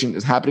conversation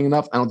is happening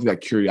enough. I don't think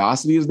that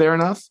curiosity is there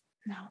enough.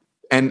 No.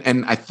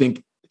 And I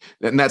think,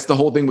 and that's the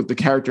whole thing with the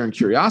character and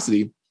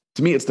curiosity.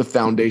 To me, it's the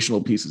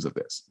foundational pieces of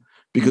this.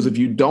 Because if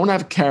you don't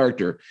have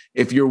character,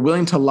 if you're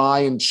willing to lie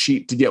and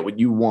cheat to get what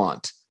you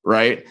want,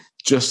 right,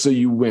 just so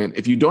you win.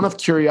 If you don't have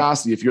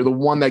curiosity, if you're the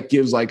one that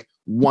gives like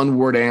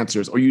one-word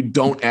answers or you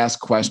don't ask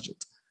questions,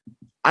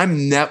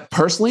 I'm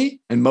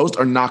personally, and most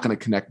are not going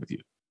to connect with you.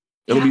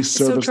 It'll be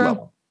surface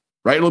level,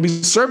 right? It'll be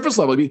surface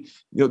level.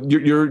 It'll be,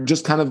 you're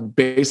just kind of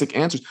basic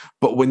answers.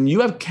 But when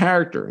you have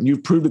character, and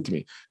you've proved it to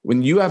me,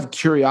 when you have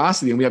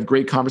curiosity and we have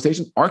great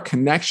conversations, our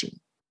connection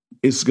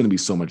is going to be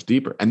so much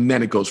deeper. And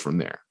then it goes from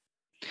there.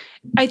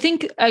 I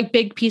think a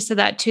big piece of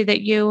that too,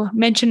 that you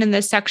mentioned in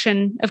this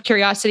section of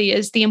curiosity,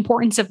 is the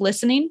importance of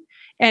listening.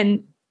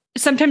 And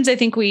sometimes I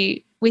think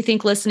we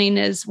think listening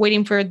is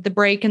waiting for the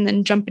break and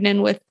then jumping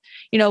in with,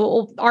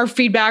 our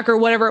feedback or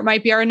whatever it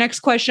might be, our next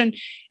question.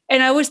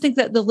 And I always think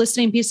that the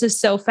listening piece is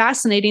so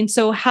fascinating.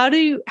 So how do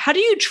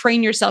you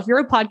train yourself? You're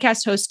a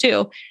podcast host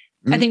too.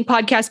 I think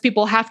podcast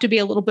people have to be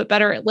a little bit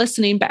better at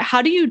listening, but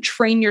how do you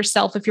train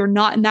yourself if you're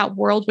not in that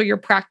world where you're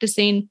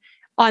practicing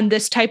on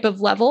this type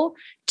of level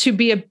to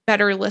be a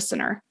better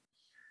listener?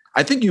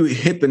 I think you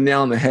hit the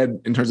nail on the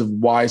head in terms of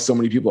why so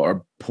many people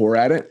are poor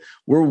at it.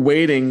 We're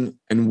waiting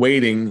and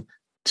waiting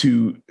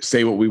to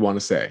say what we want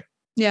to say.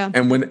 Yeah.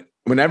 And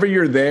whenever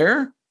you're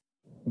there,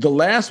 the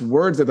last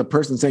words that the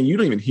person's saying, you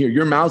don't even hear.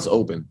 Your mouth's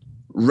open,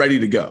 ready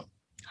to go.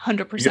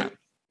 100%.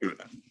 And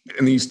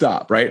then you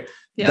stop, right?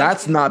 Yeah.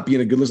 That's not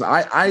being a good listener.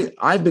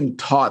 I've been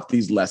taught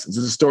these lessons.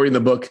 There's a story in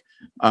the book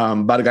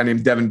about a guy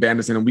named Devin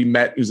Bandison, and we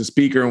met. He was a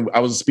speaker, and I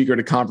was a speaker at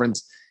a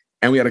conference,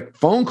 and we had a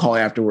phone call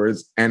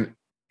afterwards. And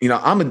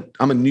I'm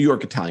a New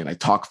York Italian. I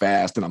talk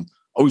fast, and I'm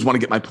always want to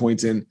get my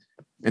points in.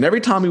 And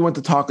every time we went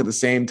to talk at the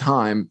same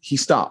time, he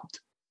stopped.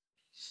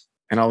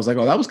 And I was like,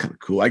 oh, that was kind of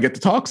cool. I get to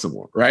talk some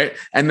more, right?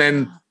 And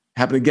then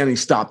happened again. He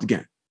stopped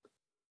again,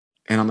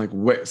 and I'm like,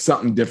 wait,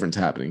 something different's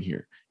happening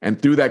here. And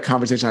through that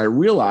conversation, I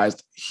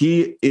realized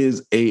he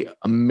is an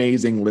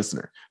amazing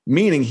listener,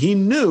 meaning he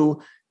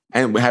knew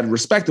and had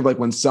respect of, like,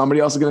 when somebody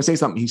else is going to say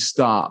something, he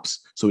stops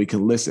so he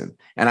can listen.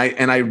 And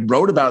I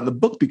wrote about it in the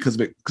book because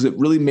of it, because it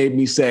really made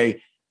me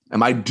say,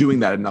 am I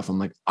doing that enough? I'm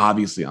like,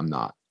 obviously I'm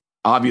not.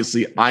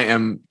 Obviously I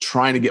am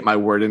trying to get my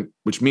word in,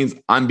 which means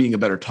I'm being a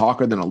better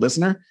talker than a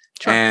listener.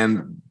 Sure.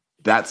 And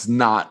that's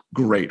not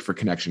great for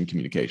connection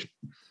communication.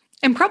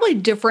 And probably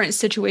different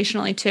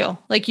situationally too.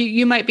 Like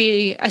you might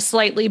be a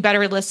slightly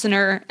better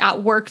listener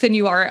at work than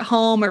you are at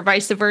home, or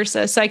vice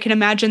versa. So I can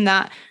imagine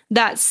that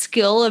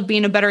skill of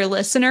being a better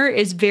listener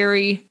is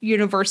very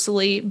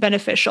universally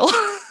beneficial.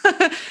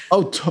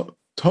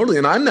 Totally.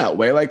 And I'm that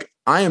way. Like,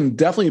 I am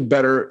definitely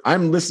better.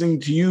 I'm listening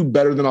to you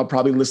better than I'll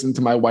probably listen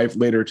to my wife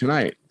later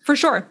tonight. For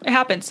sure. It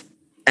happens.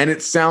 And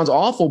it sounds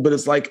awful, but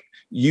it's like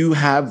you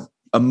have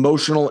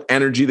emotional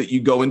energy that you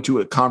go into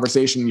a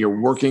conversation, you're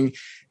working,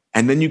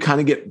 and then you kind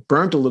of get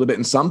burnt a little bit.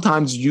 And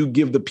sometimes you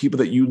give the people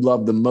that you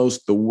love the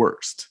most the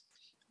worst.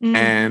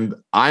 And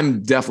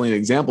I'm definitely an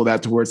example of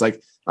that, to where it's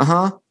like,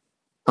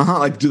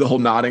 like do the whole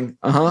nodding.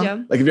 Yeah.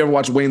 Like, if you ever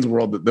watch Wayne's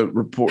World, the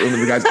report, when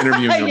the guy's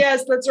interviewing him.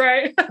 Yes, that's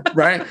right.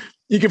 Right?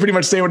 You can pretty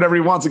much say whatever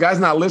he wants. The guy's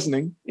not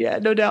listening. Yeah,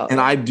 no doubt. And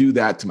I do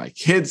that to my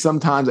kids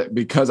sometimes,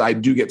 because I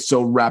do get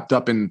so wrapped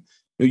up in,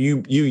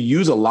 you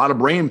use a lot of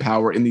brain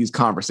power in these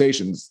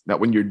conversations that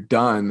when you're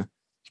done,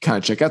 you kind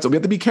of check out. So we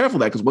have to be careful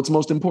of that, because what's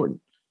most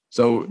important?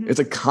 So it's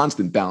a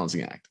constant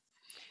balancing act.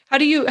 How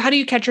do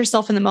you catch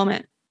yourself in the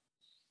moment?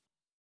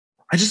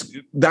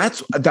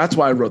 That's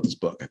why I wrote this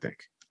book. I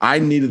think I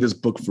needed this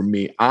book for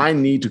me. I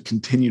need to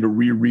continue to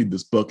reread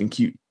this book and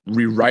keep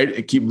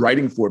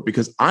writing for it,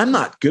 because I'm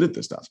not good at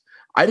this stuff.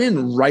 I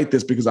didn't write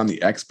this because I'm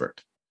the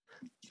expert.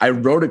 I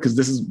wrote it because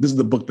this is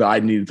the book that I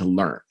needed to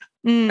learn.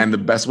 And the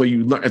best way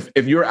you learn,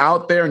 if you're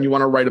out there and you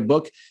want to write a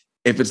book,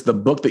 if it's the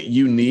book that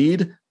you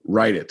need,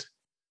 write it.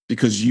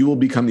 because you will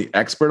become the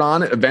expert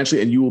on it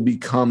eventually, and you will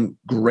become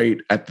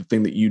great at the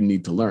thing that you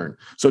need to learn.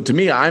 So to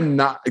me, I'm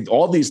not,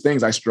 all these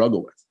things I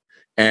struggle with.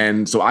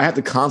 And so I have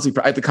to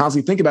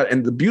constantly think about it.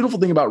 And the beautiful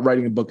thing about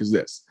writing a book is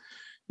this: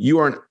 you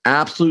are an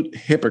absolute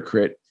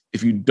hypocrite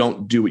if you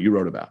don't do what you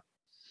wrote about.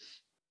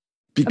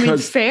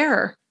 Because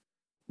fair.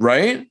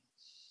 Right?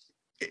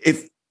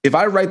 If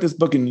I write this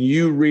book and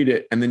you read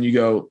it and then you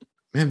go,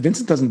 man,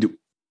 Vincent doesn't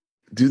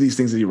do these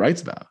things that he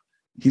writes about.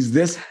 He's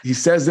this, he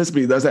says this,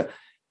 but he does that.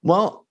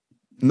 Well,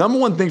 number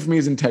one thing for me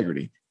is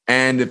integrity.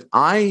 And if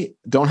I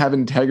don't have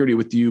integrity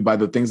with you by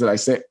the things that I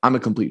say, I'm a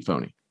complete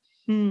phony.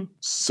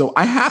 So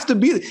I have to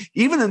be,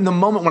 even in the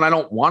moment when I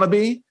don't want to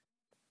be,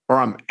 or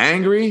I'm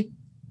angry,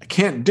 I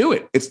can't do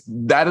it.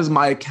 That is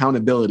my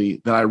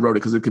accountability that I wrote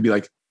it, because it could be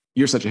like,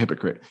 you're such a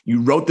hypocrite.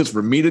 You wrote this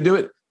for me to do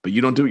it, but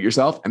you don't do it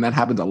yourself. And that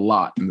happens a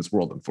lot in this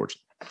world,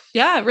 unfortunately.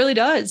 Yeah, it really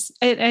does.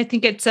 I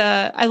think it's,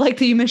 I like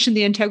that you mentioned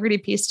the integrity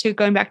piece too,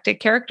 going back to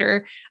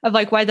character of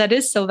like why that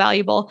is so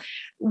valuable.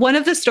 One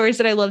of the stories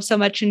that I love so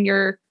much in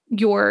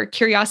your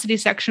curiosity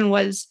section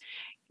was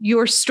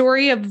your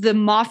story of the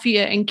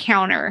mafia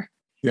encounter.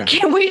 Yeah.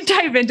 Can we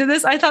dive into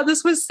this? I thought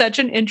this was such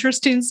an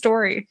interesting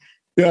story.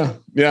 Yeah.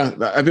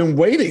 I've been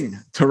waiting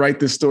to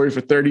write this story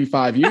for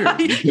 35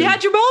 years. You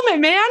had your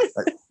moment, man.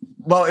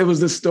 Well, it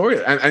was this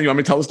story. And you want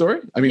me to tell the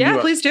story? I mean,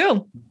 please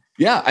do.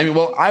 Yeah. I mean,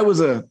 well, I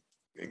was a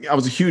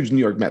huge New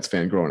York Mets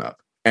fan growing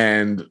up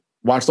and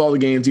watched all the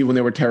games, even when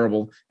they were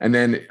terrible. And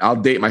then I'll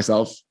date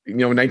myself, in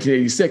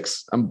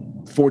 1986,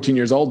 I'm 14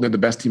 years old. They're the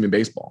best team in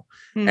baseball.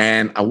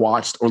 And I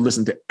watched or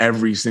listened to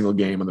every single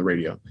game on the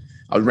radio,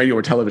 on radio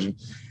or television.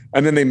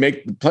 And then they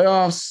make the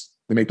playoffs,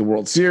 they make the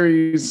World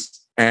Series,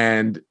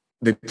 and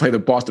they play the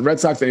Boston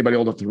Red Sox. Anybody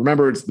old enough to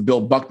remember, it's the Bill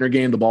Buckner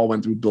game. The ball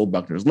went through Bill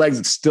Buckner's legs.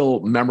 It's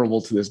still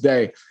memorable to this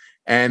day.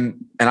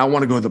 And I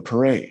want to go to the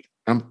parade,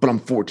 but I'm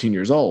 14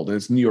 years old and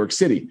it's New York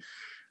City.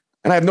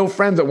 And I have no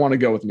friends that want to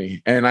go with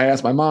me. And I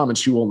asked my mom and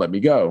she won't let me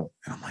go.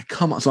 And I'm like,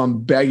 come on. So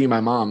I'm begging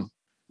my mom,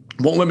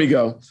 won't let me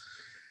go.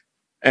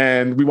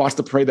 And we watched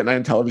the parade that night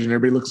on television.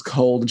 Everybody looks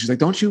cold. And she's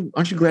like, aren't you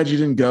glad you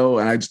didn't go?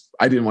 And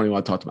I didn't want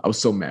to talk to them. I was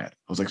so mad.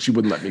 I was like, she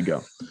wouldn't let me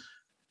go.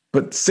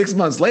 But 6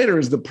 months later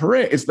is the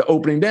parade. It's the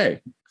opening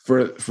day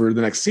for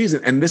the next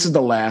season. And this is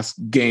the last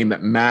game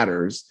that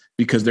matters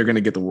because they're going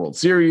to get the World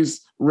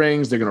Series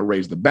rings. They're going to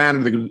raise the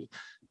banner.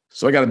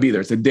 So I got to be there.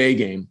 It's a day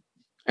game.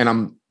 And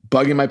I'm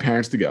bugging my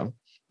parents to go.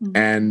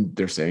 And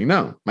they're saying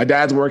no. My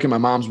dad's working. My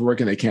mom's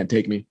working. They can't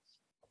take me.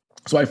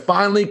 So I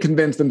finally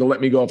convinced them to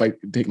let me go if I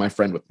could take my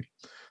friend with me.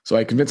 So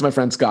I convinced my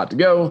friend Scott to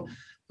go.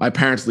 My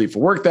parents leave for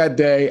work that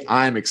day.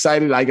 I'm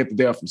excited. I get the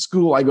day off from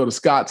school. I go to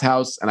Scott's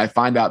house and I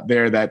find out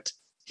there that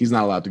he's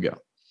not allowed to go.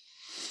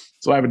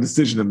 So I have a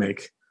decision to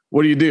make.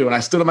 What do you do? And I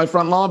stood on my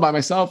front lawn by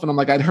myself and I'm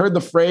like, I'd heard the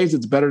phrase,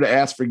 it's better to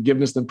ask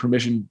forgiveness than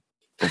permission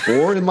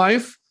before in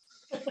life,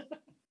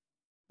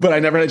 but I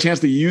never had a chance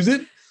to use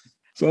it.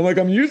 So I'm like,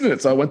 I'm using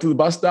it. So I went to the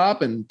bus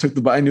stop and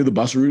I knew the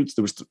bus routes.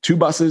 There was 2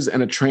 buses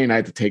and a train I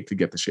had to take to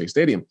get to Shea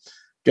Stadium.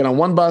 Get on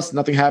one bus,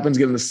 nothing happens.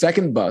 Get on the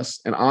second bus.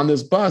 And on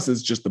this bus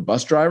is just the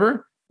bus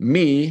driver,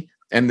 me,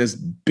 and this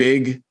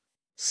big,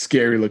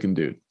 scary looking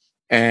dude.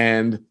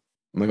 And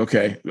I'm like,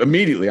 okay.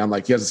 Immediately, I'm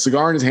like, he has a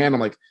cigar in his hand.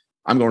 I'm like,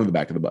 I'm going to the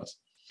back of the bus.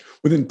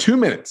 Within 2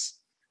 minutes,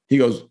 he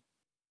goes,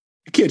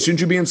 kid,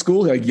 shouldn't you be in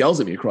school? He like yells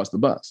at me across the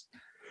bus.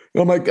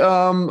 And I'm like,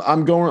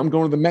 I'm going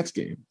to the Mets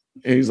game.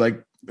 And he's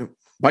like,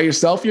 by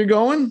yourself you're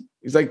going?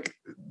 He's like,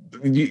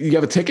 you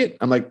have a ticket?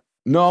 I'm like,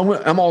 no,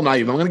 I'm all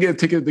naive. I'm going to get a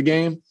ticket at the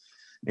game.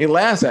 And he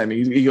laughs at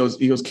me. He goes,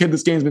 kid,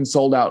 this game's been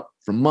sold out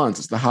for months.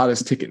 It's the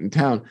hottest ticket in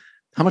town.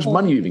 How much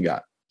money you even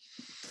got?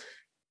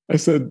 I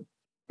said,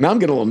 now I'm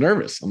getting a little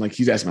nervous. I'm like,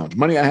 he's asking how much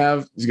money I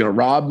have. He's going to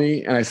rob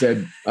me. And I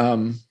said, I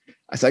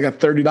got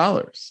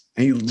 $30.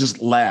 And he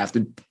just laughed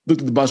and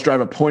looked at the bus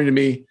driver, pointed at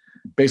me,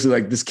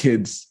 basically like, this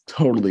kid's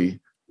totally,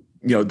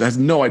 has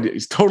no idea.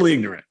 He's totally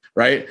ignorant.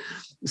 Right.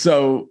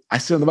 So I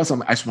sit on the bus. I'm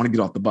like, I just want to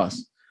get off the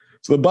bus.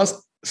 So the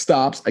bus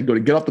stops. I go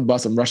to get off the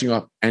bus. I'm rushing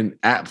off. And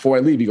before I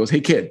leave, he goes, hey,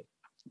 kid.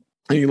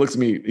 And he looks at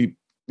me.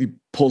 He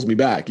pulls me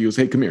back. He goes,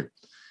 hey, come here.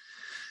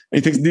 And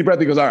he takes a deep breath.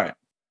 He goes, all right.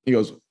 He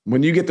goes,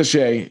 when you get to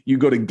Shea, you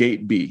go to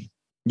gate B.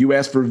 You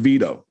ask for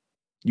Vito.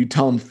 You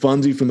tell him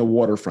Funzy from the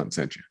waterfront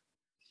sent you.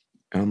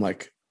 And I'm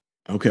like,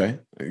 okay.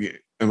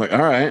 I'm like, all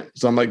right.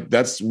 So I'm like,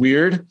 that's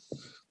weird.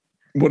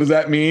 What does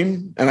that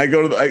mean? And I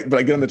go but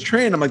I get on the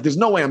train. I'm like, there's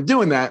no way I'm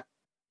doing that.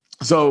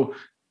 So,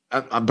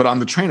 but on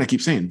the train, I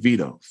keep saying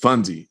Vito,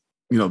 Funzy,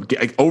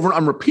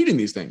 I'm repeating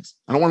these things.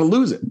 I don't want to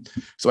lose it.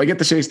 So I get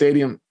to Shea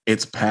Stadium.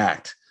 It's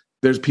packed.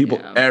 There's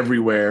people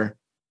everywhere.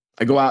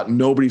 I go out.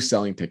 Nobody's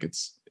selling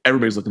tickets.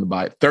 Everybody's looking to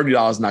buy it.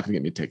 $30 is not going to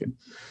get me a ticket.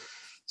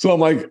 So I'm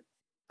like,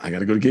 I got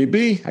to go to gate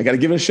B. I got to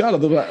give it a shot.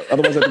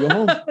 Otherwise I have to go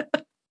home.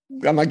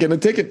 I'm not getting a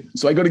ticket.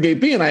 So I go to gate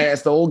B and I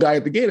asked the old guy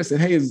at the gate, I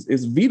said, hey, is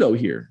Vito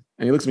here?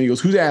 And he looks at me, he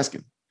goes, who's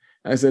asking?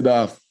 And I said,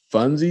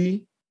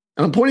 Funzy.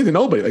 And I'm pointing to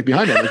nobody, like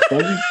behind me. Like,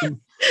 Funzy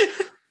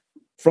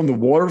from the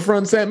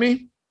waterfront sent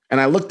me. And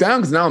I look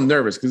down because now I'm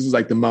nervous because this is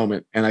like the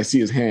moment. And I see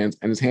his hands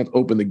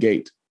open the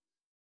gate.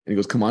 And he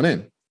goes, come on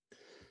in.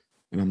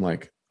 And I'm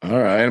like, all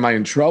right, am I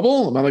in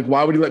trouble? And I'm like,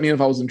 why would he let me in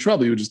if I was in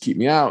trouble? He would just keep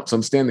me out. So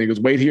I'm standing there. He goes,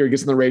 wait here. He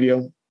gets on the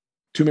radio.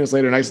 2 minutes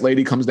later, a nice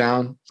lady comes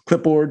down,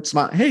 clipboard,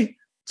 smile. Hey,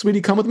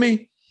 sweetie, come with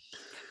me.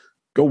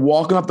 Go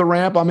walking up the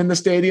ramp. I'm in the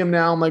stadium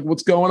now. I'm like,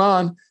 what's going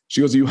on?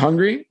 She goes, are you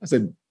hungry? I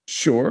said,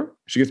 sure.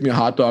 She gets me a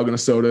hot dog and a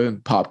soda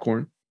and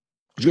popcorn.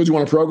 She goes, you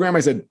want a program? I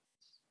said,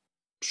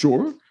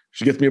 sure.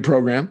 She gets me a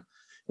program.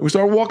 And we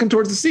started walking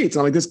towards the seats.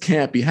 I'm like, this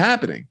can't be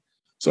happening.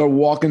 So I'm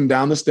walking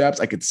down the steps.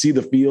 I could see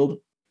the field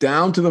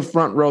down to the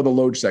front row, the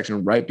load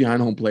section, right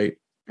behind home plate.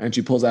 And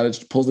she pulls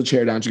the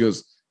chair down. She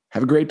goes,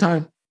 have a great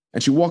time.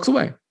 And she walks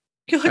away.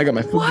 You're like, I got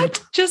my food.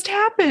 What just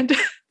happened?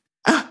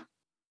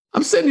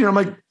 I'm sitting here. I'm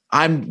like,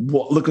 I'm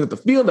looking at the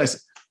field.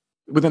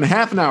 Within a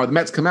half an hour, the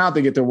Mets come out.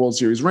 They get their World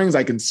Series rings.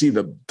 I can see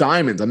the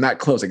diamonds. I'm that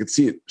close. I could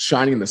see it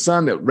shining in the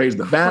sun that raised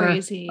the banner.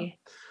 Crazy.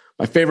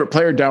 My favorite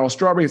player, Darryl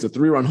Strawberry, hits a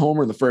 3-run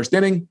homer in the first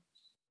inning.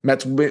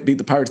 Mets beat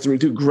the Pirates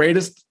 3-2.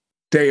 Greatest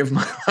day of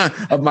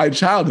my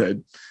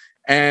childhood.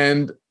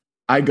 And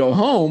I go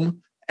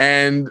home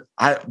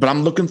but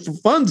I'm looking for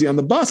Funzy on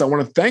the bus. I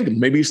want to thank him.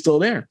 Maybe he's still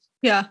there.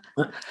 Yeah.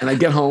 And I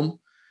get home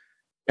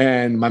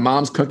and my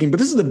mom's cooking. But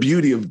this is the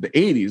beauty of the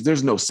 80s.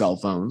 There's no cell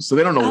phones. So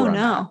they don't know where I'm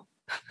at.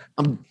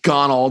 I'm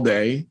gone all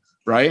day,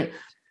 right?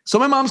 So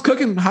my mom's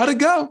cooking. How'd it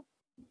go?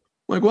 I'm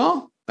like,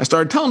 well, I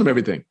started telling him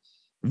everything.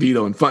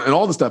 Vito and fun and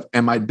all the stuff.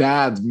 And my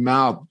dad's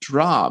mouth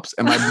drops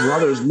and my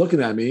brother's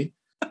looking at me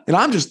and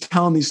I'm just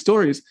telling these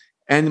stories.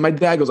 And my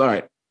dad goes, all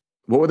right,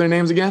 what were their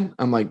names again?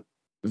 I'm like,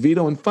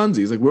 Vito and Funzy.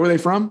 He's like, where were they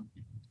from?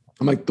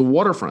 I'm like, the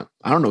waterfront.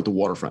 I don't know what the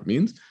waterfront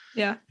means.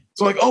 Yeah.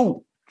 So like,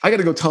 oh, I got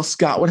to go tell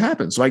Scott what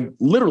happened. So I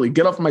literally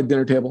get up from my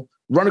dinner table,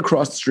 run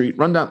across the street,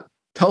 run down,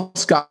 tell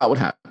Scott what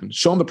happened,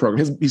 show him the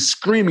program. He's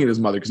screaming at his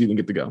mother because he didn't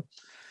get to go.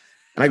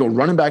 And I go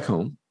running back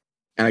home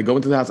and I go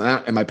into the house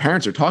and my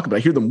parents are talking, but I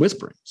hear them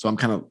whispering. So I'm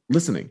kind of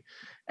listening.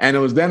 And it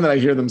was then that I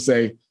hear them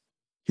say,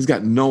 he's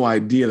got no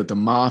idea that the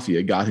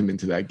mafia got him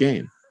into that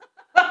game.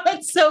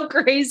 That's so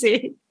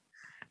crazy.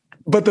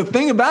 But the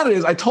thing about it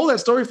is I told that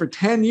story for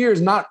 10 years,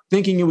 not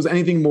thinking it was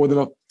anything more than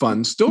a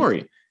fun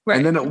story. Right.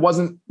 And then it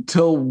wasn't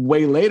till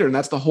way later. And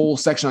that's the whole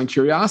section on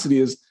curiosity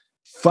is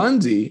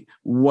Funzy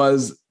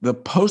was the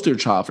poster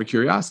child for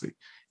curiosity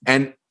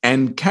and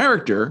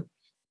character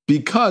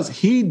because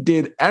he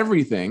did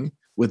everything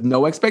with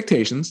no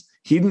expectations.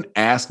 He didn't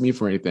ask me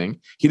for anything.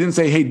 He didn't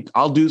say, hey,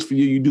 I'll do this for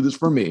you. You do this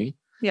for me.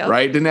 Yep.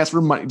 Right. Didn't ask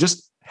for money,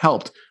 just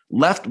helped,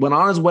 left, went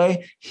on his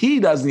way. He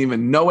doesn't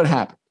even know what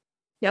happened.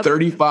 Yep.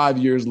 35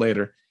 years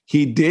later,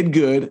 he did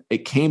good.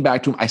 It came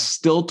back to him. I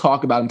still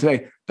talk about him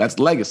today. That's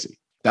legacy.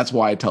 That's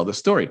why I tell this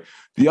story.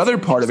 The other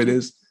part is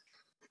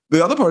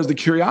the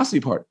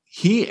curiosity part.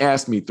 He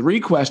asked me 3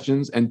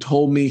 questions and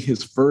told me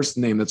his first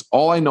name. That's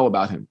all I know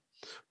about him.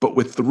 But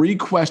with 3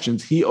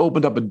 questions, he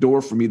opened up a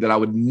door for me that I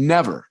would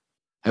never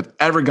have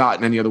ever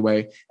gotten any other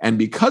way. And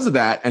because of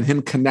that, and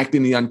him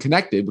connecting the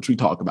unconnected, which we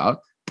talk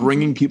about,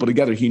 bringing people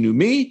together. He knew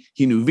me,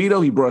 he knew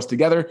Vito, he brought us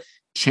together,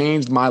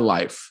 changed my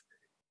life.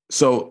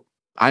 So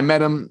I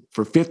met him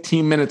for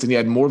 15 minutes and he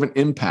had more of an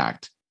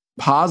impact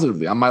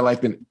positively on my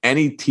life than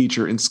any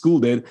teacher in school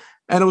did.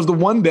 And it was the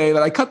one day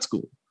that I cut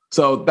school.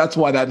 So that's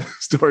why that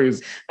story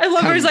is. I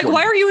love it. He's like,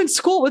 why are you in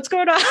school? What's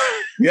going on?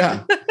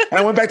 Yeah. And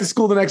I went back to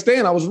school the next day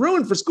and I was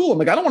ruined for school. I'm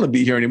like, I don't want to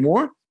be here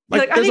anymore.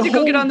 Like I need to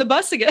go get on the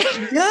bus again.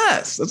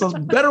 Yes. There's a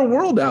better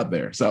world out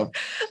there. So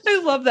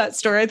I love that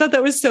story. I thought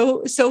that was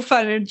so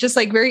fun and just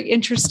like very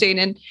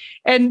interesting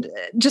and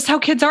just how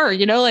kids are,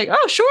 like,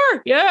 oh,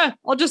 sure. Yeah.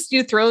 I'll just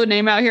throw the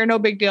name out here. No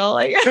big deal.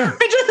 Like, yeah.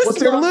 What's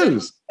there to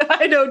lose?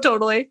 I know.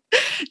 Totally.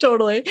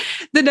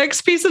 The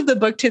next piece of the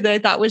book too, that I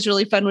thought was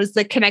really fun was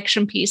the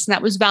connection piece. And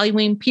that was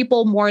valuing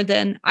people more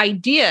than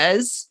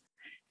ideas.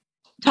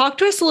 Talk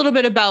to us a little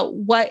bit about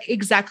what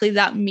exactly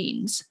that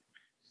means.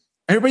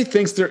 Everybody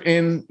thinks they're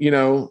in,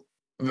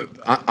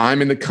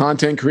 I'm in the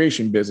content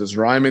creation business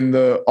or I'm in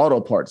the auto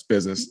parts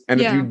business.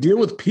 And if you deal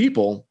with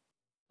people,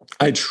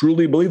 I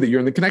truly believe that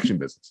you're in the connection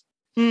business.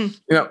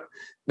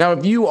 Now,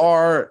 if you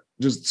are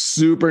just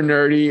super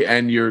nerdy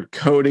and you're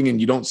coding and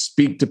you don't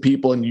speak to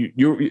people and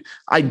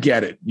I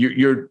get it.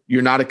 You're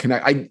not a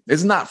connect.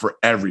 It's not for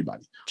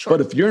everybody. Sure.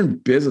 But if you're in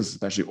business,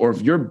 especially, or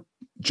if your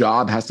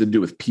job has to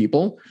do with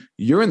people,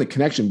 you're in the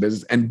connection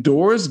business and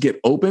doors get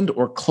opened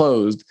or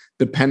closed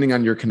depending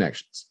on your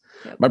connections.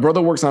 Yep. My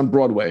brother works on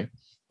Broadway.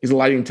 He's a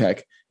lighting tech.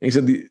 And he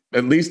said,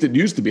 at least it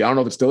used to be, I don't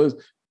know if it still is,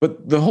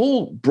 but the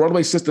whole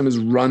Broadway system is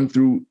run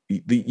through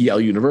the Yale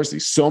University.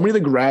 So many of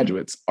the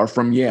graduates are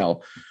from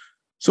Yale.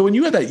 So when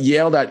you have that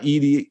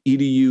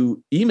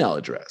yale.edu email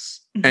address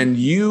and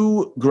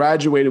you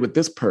graduated with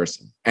this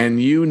person and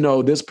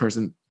this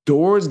person,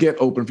 doors get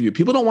open for you.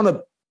 People don't want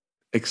to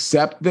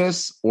accept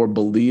this or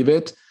believe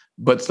it,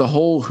 but it's the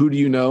whole who do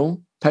you know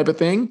type of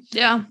thing.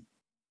 Yeah.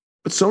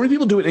 But so many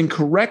people do it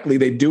incorrectly.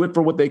 They do it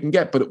for what they can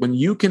get. But when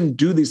you can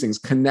do these things,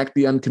 connect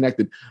the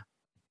unconnected,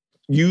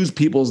 use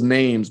people's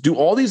names, do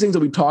all these things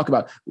that we talk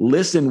about,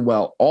 listen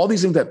well, all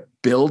these things that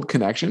build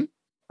connection,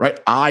 right?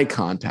 Eye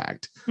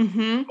contact,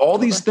 all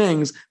these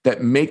things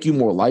that make you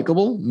more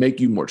likable, make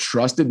you more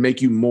trusted, make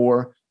you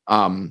more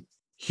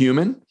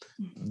human,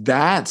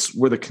 that's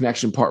where the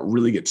connection part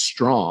really gets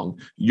strong.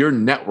 Your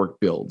network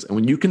builds. And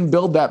when you can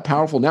build that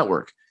powerful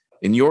network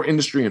in your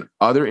industry and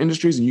other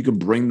industries, and you can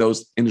bring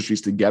those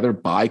industries together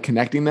by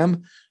connecting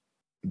them,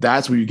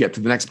 that's where you get to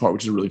the next part,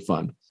 which is really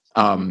fun.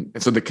 And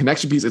so the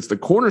connection piece, it's the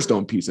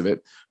cornerstone piece of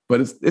it, but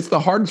it's the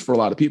hardest for a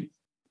lot of people.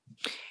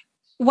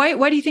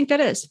 Why do you think that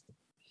is?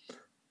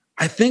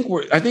 I think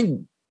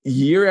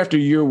year after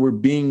year, we're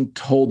being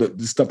told that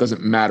this stuff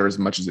doesn't matter as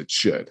much as it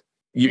should.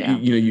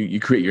 You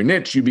create your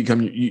niche, you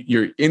become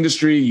your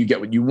industry, you get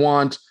what you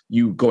want,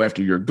 you go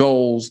after your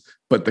goals.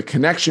 But the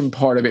connection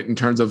part of it, in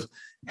terms of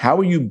how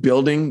are you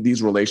building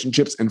these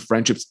relationships and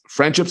friendships,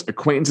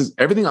 acquaintances,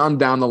 everything on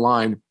down the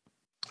line,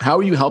 how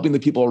are you helping the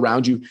people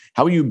around you?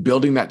 How are you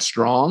building that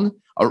strong?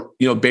 Or,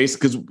 based,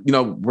 because,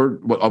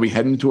 are we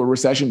heading into a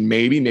recession?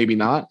 Maybe, maybe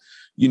not.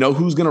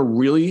 Who's going to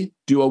really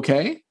do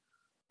okay?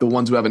 The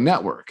ones who have a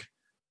network.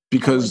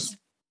 Because,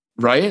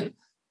 right,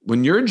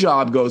 when your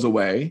job goes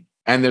away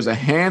and there's a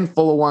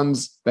handful of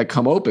ones that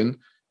come open,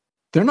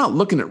 they're not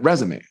looking at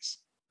resumes.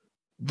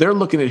 They're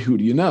looking at who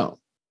do you know.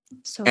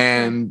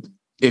 And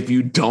if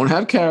you don't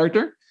have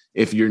character,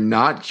 if you're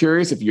not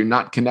curious, if you're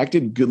not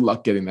connected, good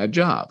luck getting that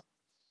job.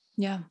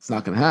 Yeah. It's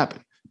not going to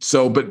happen.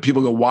 So, but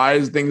people go, why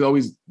is things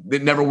always,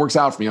 it never works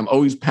out for me. I'm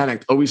always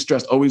panicked, always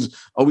stressed, always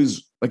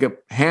like a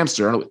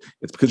hamster.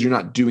 It's because you're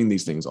not doing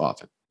these things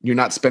often. You're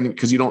not spending,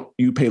 because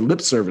you pay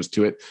lip service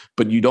to it,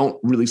 but you don't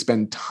really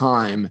spend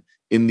time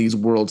in these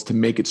worlds to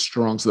make it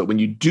strong, so that when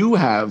you do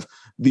have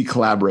the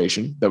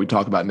collaboration that we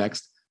talk about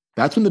next,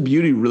 that's when the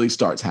beauty really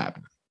starts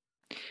happening.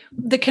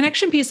 The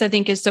connection piece, I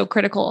think, is so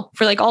critical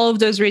for like all of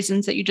those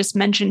reasons that you just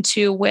mentioned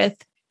too, with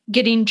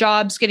getting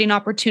jobs, getting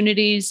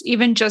opportunities,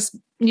 even just,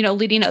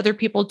 leading other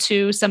people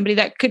to somebody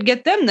that could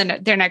get them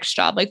their next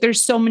job. Like there's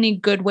so many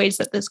good ways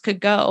that this could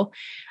go.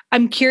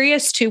 I'm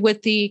curious too,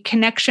 with the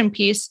connection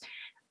piece,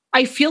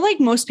 I feel like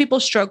most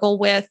people struggle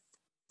with,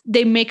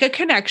 they make a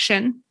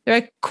connection. They're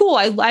like, cool,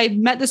 I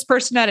met this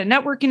person at a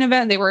networking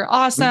event. They were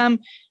awesome.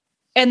 Mm-hmm.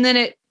 And then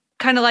it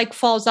kind of like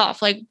falls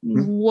off. Like,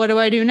 what do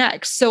I do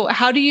next? So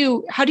how do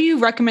you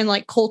recommend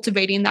like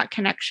cultivating that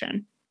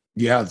connection?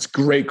 Yeah, it's a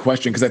great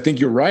question. Cause I think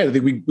you're right. I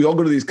think we all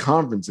go to these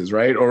conferences,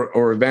 right?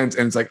 Or events,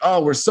 and it's like,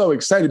 oh, we're so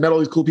excited. Met all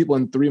these cool people.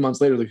 And 3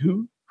 months later, like,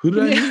 who did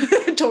I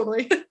meet?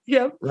 Totally.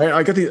 Yeah.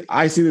 Right.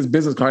 I see this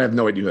business card. I have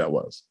no idea who that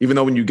was. Even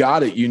though when you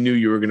got it, you knew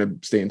you were going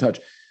to stay in touch.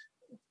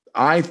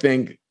 I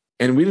think,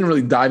 and we didn't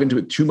really dive into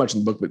it too much in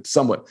the book, but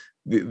somewhat,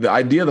 the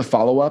idea of the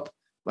follow-up,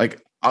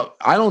 like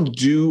I don't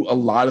do a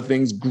lot of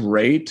things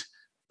great.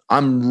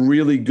 I'm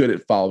really good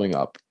at following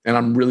up, and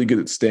I'm really good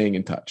at staying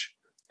in touch.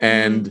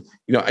 And,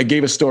 I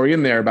gave a story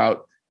in there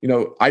about,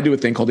 I do a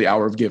thing called the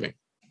hour of giving,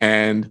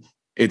 and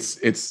it's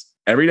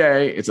every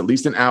day, it's at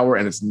least an hour,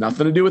 and it's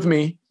nothing to do with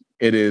me.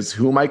 It is,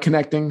 who am I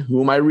connecting?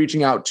 Who am I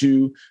reaching out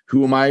to?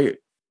 Who am I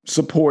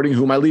supporting?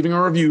 Who am I leaving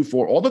a review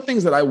for? All the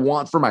things that I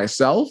want for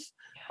myself,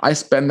 I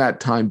spend that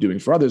time doing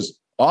for others.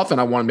 Often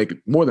I want to make it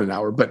more than an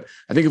hour, but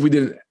I think if we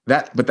did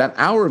that, but that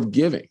hour of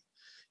giving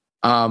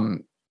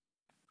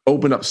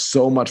opened up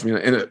so much for me.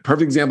 And a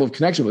perfect example of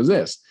connection was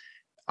this.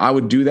 I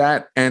would do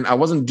that, and I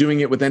wasn't doing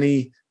it with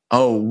any,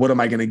 what am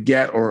I going to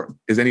get? Or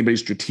is anybody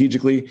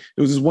strategically?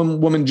 It was this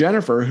one woman,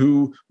 Jennifer,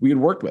 who we had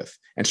worked with,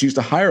 and she used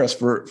to hire us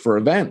for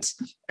events,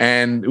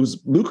 and it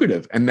was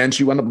lucrative. And then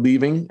she wound up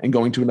leaving and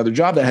going to another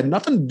job that had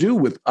nothing to do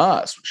with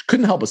us, which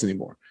couldn't help us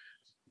anymore.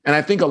 And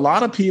I think a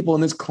lot of people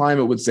in this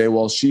climate would say,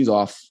 well, she's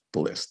off the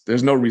list.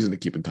 There's no reason to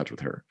keep in touch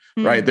with her,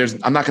 right?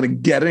 I'm not going to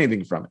get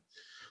anything from it.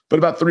 But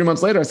about 3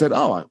 months later, I said,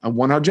 I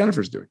wonder how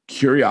Jennifer's doing.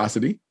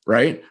 Curiosity,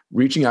 right?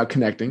 Reaching out,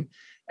 connecting.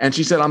 And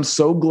she said, I'm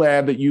so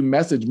glad that you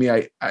messaged me.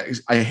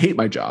 I hate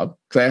my job,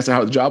 because I asked her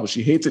how the job was.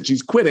 She hates it.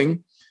 She's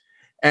quitting,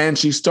 and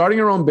she's starting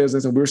her own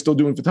business. And we were still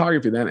doing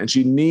photography then. And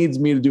she needs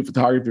me to do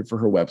photography for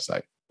her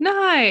website.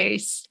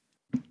 Nice.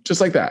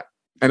 Just like that.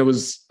 And it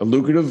was a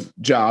lucrative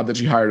job that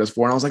she hired us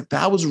for. And I was like,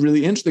 that was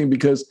really interesting,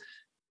 because,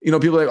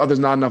 people are like, oh, there's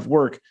not enough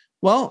work.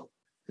 Well,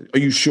 are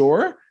you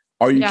sure?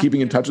 Are you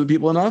keeping in touch with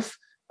people enough?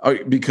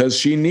 Because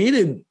she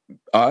needed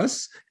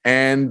us,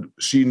 and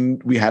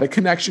we had a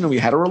connection, and we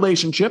had a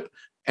relationship.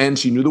 And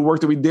she knew the work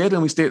that we did,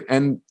 and we stayed,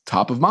 and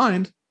top of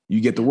mind, you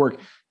get the work.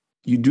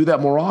 You do that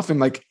more often.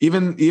 Like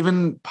even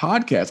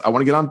podcasts. I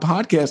want to get on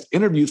podcast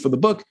interviews for the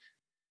book.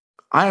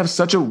 I have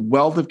such a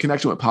wealth of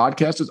connection with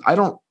podcasters. I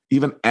don't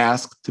even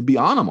ask to be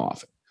on them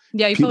often.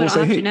 Yeah. You people probably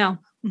don't have to now.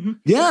 Mm-hmm.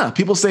 Yeah.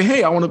 People say,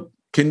 hey,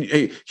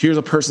 hey, here's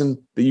a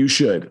person that you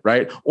should,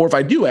 right? Or if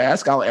I do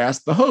ask, I'll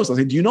ask the host. I'll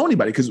say, do you know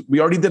anybody? Because we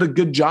already did a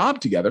good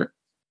job together,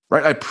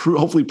 right? I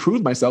hopefully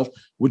proved myself.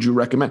 Would you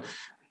recommend?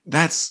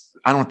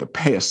 I don't have to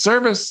pay a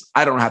service.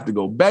 I don't have to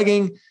go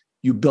begging.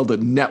 You build a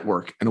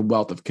network and a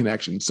wealth of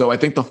connection. So I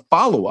think the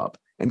follow-up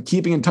and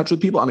keeping in touch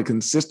with people on a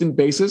consistent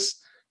basis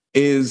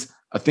is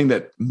a thing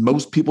that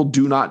most people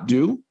do not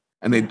do,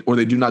 and they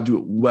do not do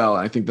it well.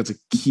 And I think that's a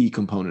key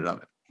component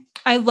of it.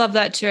 I love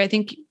that too. I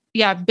think,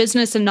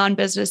 business and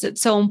non-business,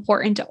 it's so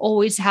important to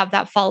always have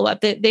that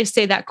follow-up. They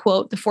say that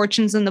quote, the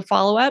fortune's in the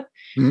follow-up.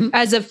 Mm-hmm.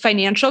 As a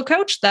financial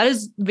coach, that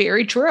is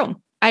very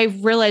true. I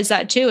realized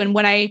that too. And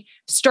when I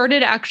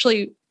started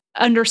actually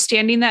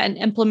understanding that and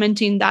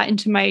implementing that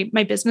into my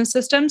business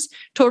systems,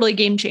 totally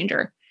game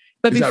changer.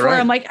 But before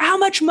I'm like, how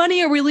much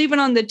money are we leaving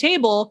on the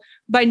table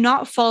by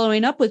not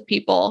following up with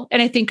people?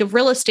 And I think of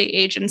real estate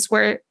agents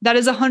where that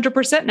is 100%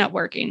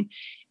 networking.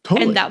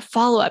 Totally. And that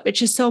follow-up, it's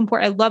just so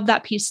important. I love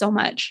that piece so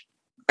much.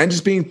 And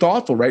just being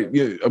thoughtful, right?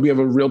 We have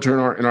a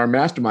realtor in our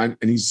mastermind,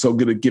 and he's so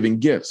good at giving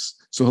gifts.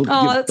 So he'll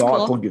give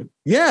thoughtful gifts.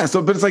 Yeah.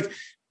 So, but it's like,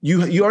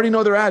 you already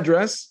know their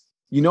address.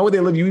 You know where they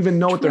live. You even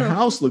know what their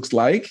house looks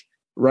like,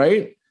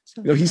 right?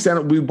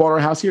 So we bought our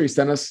house here. He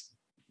sent us,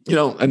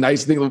 a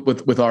nice thing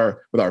with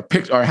our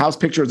house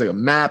picture. It's like a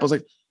map. I was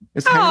like,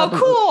 it's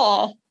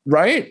cool.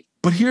 Right.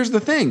 But here's the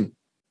thing.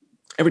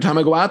 Every time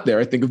I go out there,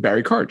 I think of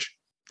Barry Karch.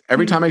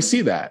 Every time I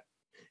see that.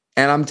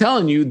 And I'm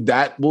telling you,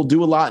 that will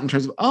do a lot in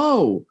terms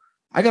of,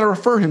 I got to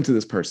refer him to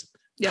this person.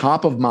 Yep.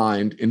 Top of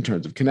mind in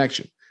terms of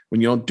connection.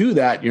 When you don't do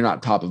that, you're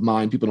not top of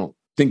mind. People don't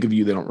think of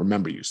you. They don't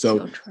remember you.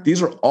 So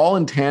these are all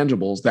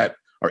intangibles that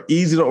are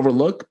easy to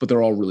overlook, but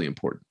they're all really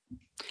important.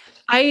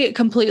 I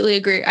completely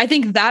agree. I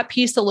think that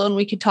piece alone,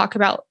 we could talk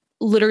about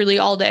literally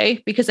all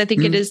day because I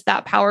think it is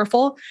that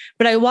powerful.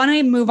 But I want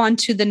to move on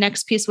to the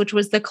next piece, which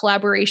was the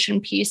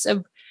collaboration piece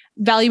of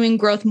valuing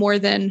growth more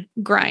than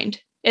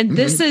grind. And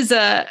this is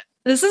a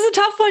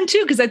tough one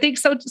too, because I think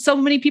so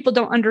many people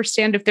don't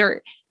understand if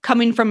they're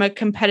coming from a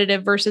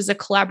competitive versus a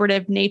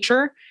collaborative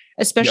nature,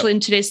 especially in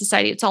today's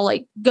society. It's all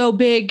like, go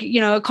big,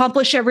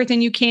 accomplish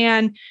everything you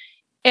can.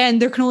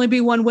 And there can only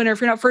be one winner. If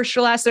you're not first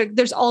or last,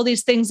 there's all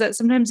these things that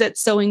sometimes it's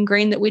so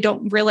ingrained that we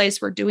don't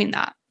realize we're doing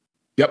that.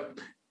 Yep.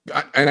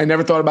 And I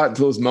never thought about it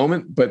until this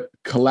moment, but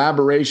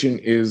collaboration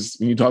is,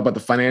 when you talk about the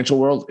financial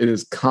world, it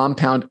is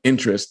compound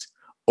interest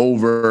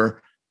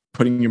over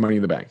putting your money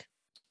in the bank.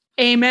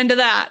 Amen to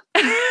that.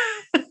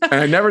 And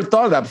I never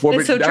thought of that before,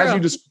 but so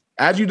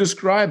as you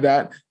describe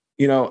that,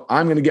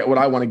 I'm going to get what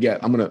I want to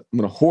get. I'm going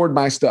to hoard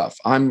my stuff.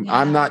 I'm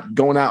not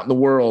going out in the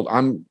world.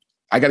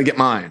 I got to get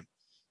mine.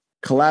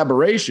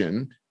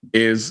 Collaboration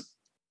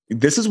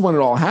this is when it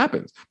all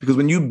happens, because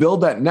when you build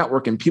that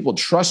network and people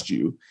trust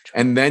you,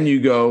 and then you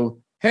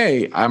go,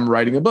 hey, I'm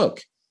writing a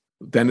book.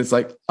 Then it's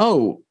like,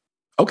 oh,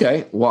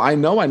 okay, well, I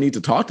know I need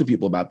to talk to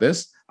people about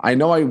this. I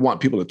know I want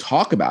people to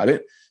talk about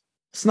it.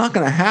 It's not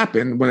going to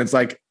happen when it's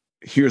like,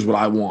 here's what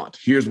I want.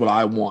 Here's what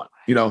I want.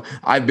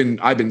 I've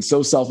been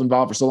so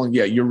self-involved for so long.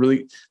 Yeah,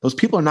 those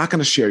people are not going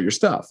to share your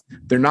stuff.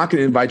 They're not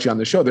going to invite you on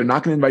the show. They're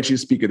not going to invite you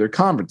to speak at their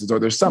conferences or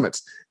their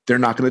summits. They're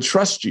not going to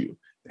trust you.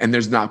 And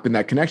there's not been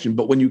that connection.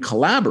 But when you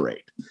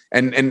collaborate,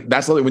 and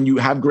that's when you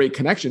have great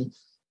connection,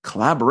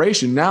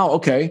 collaboration, now,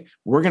 okay,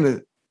 I'm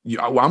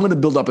going to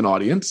build up an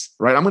audience,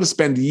 right? you're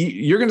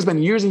going to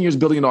spend years and years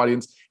building an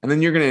audience, and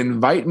then you're going to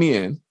invite me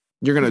in.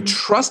 You're going to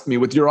trust me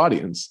with your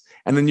audience.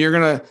 And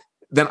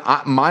then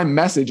my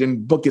message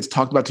and book gets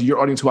talked about to your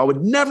audience who I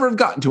would never have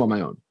gotten to on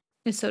my own.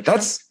 It's so true.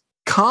 That's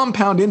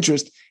compound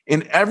interest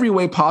in every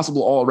way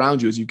possible all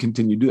around you as you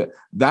continue to do that.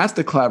 That's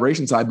the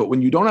collaboration side. But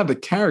when you don't have the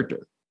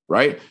character,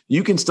 right,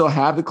 you can still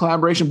have the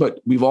collaboration, but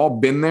we've all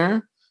been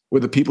there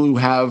with the people who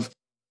have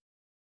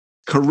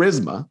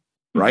charisma,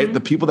 right? Mm-hmm.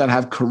 The people that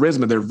have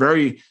charisma, they're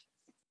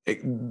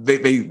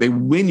they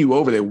win you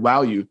over, they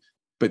wow you,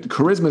 but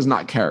charisma is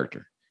not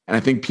character. And I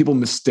think people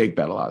mistake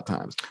that a lot of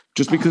times.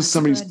 Just because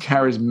somebody's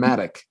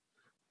charismatic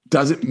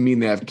doesn't mean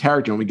they have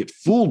character, and we get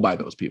fooled by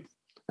those people.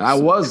 And I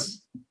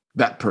was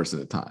that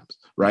person at times,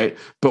 right?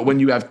 But when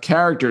you have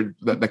character,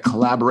 the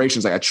collaboration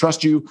is like, I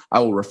trust you. I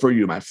will refer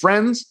you to my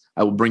friends.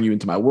 I will bring you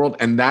into my world.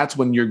 And that's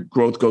when your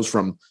growth goes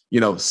from,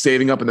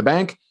 saving up in the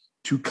bank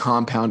to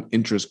compound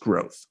interest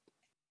growth.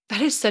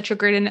 That is such a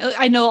great, and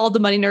I know all the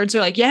money nerds are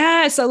like,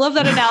 yes, I love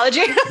that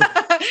analogy.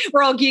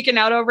 We're all geeking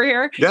out over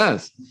here.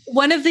 Yes.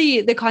 One of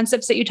the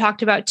concepts that you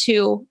talked about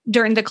too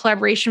during the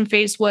collaboration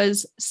phase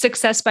was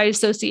success by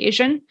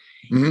association.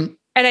 Mm-hmm.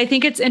 And I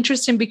think it's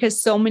interesting because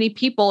so many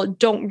people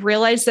don't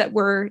realize that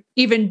we're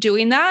even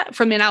doing that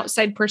from an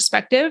outside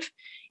perspective.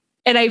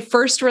 And I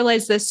first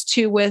realized this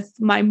too with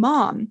my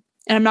mom,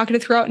 and I'm not going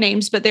to throw out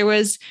names, but there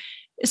was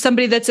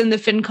somebody that's in the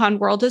FinCon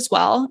world as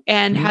well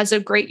and has a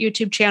great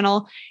YouTube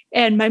channel.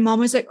 And my mom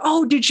was like,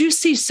 oh, did you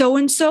see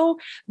so-and-so?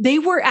 They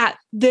were at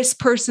this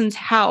person's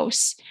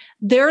house.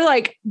 They're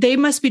like, they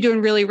must be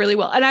doing really, really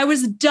well. And I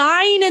was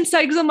dying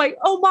inside because I'm like,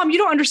 oh, Mom, you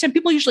don't understand.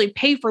 People usually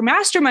pay for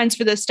masterminds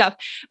for this stuff.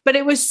 But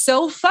it was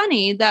so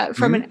funny that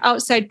from an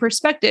outside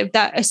perspective,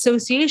 that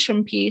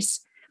association piece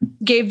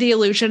gave the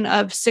illusion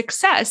of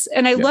success.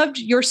 And I loved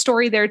your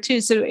story there too.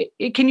 So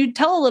can you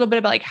tell a little bit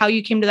about like how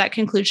you came to that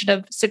conclusion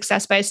of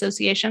success by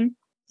association?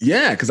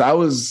 Yeah, because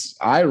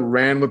I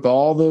ran with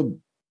all the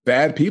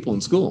bad people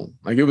in school.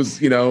 Like it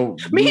was,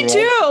 me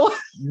too.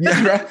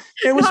 Yeah, right?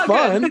 It was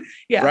fun. Good.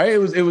 Yeah. Right. It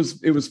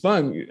was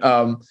fun.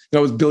 It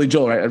was Billy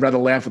Joel, right? I'd rather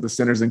laugh with the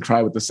sinners than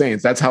cry with the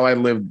saints. That's how I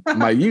lived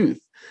my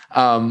youth.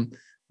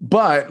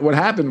 But what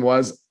happened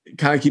was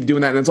kind of keep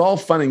doing that. And it's all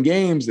fun and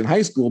games in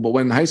high school. But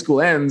when high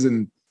school ends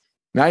and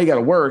now you got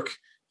to work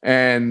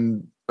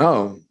and,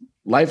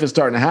 life is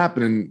starting to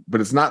happen,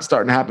 but it's not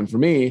starting to happen for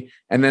me.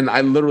 And then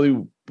I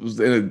literally was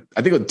in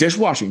I think a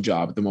dishwashing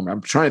job at the moment.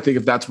 I'm trying to think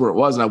if that's where it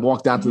was. And I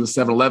walked down to the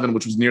 7-Eleven,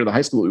 which was near the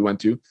high school that we went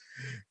to.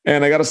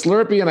 And I got a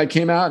Slurpee and I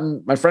came out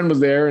and my friend was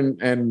there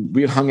and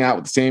we had hung out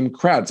with the same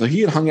crowd. So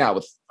he had hung out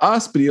with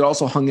us, but he had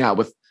also hung out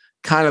with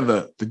kind of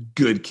the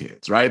good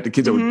kids, right? The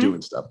kids that were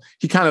doing stuff.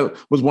 He kind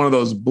of was one of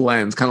those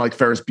blends, kind of like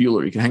Ferris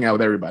Bueller. He can hang out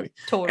with everybody.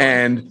 Totally.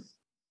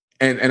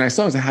 And I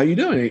saw him, I said, how you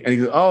doing? And he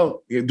goes,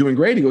 oh, you're doing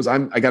great. He goes, I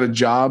got a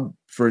job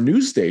for a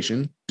news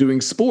station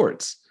doing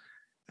sports.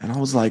 And I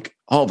was like,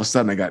 all of a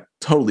sudden I got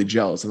totally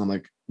jealous. And I'm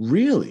like,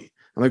 really?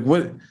 I'm like,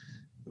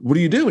 what do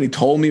you do? And he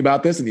told me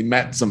about this and he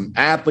met some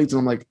athletes. And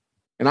I'm like,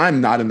 and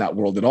I'm not in that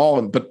world at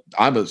all. But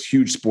I'm a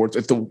huge sports.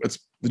 It's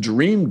the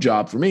dream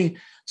job for me.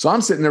 So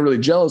I'm sitting there really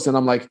jealous. And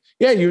I'm like,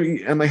 yeah,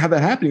 and like, how'd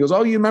that happen? He goes,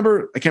 oh, you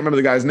remember? I can't remember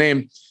the guy's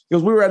name. He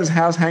goes, we were at his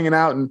house hanging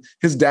out and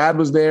his dad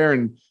was there.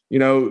 And, you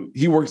know,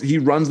 he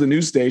runs the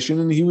news station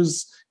and he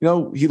was, you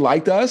know, he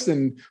liked us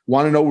and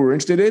wanted to know what we were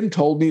interested in,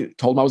 told him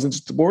I was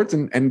interested in sports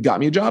and got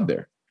me a job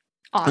there.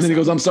 Awesome. And then he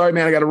goes, I'm sorry,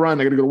 man, I got to run.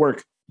 I got to go to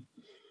work.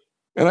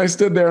 And I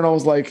stood there and I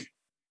was like,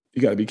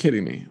 you got to be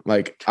kidding me.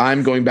 Like,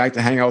 I'm going back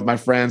to hang out with my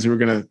friends who are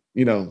going to,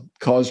 you know,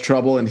 cause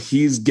trouble. And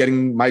he's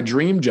getting my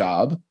dream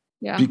job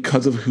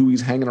because of who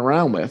he's hanging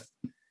around with.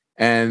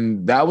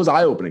 And that was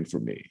eye-opening for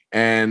me.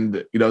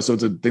 And, you know, so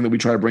it's a thing that we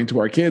try to bring to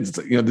our kids.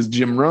 It's, you know, this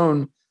Jim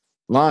Rohn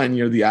line,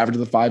 you know, the average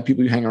of the 5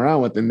 people you hang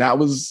around with. And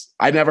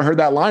I never heard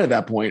that line at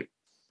that point.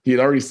 He had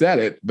already said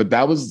it, but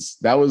that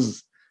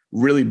was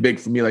really big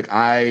for me. Like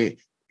I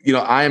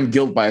am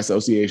guilt by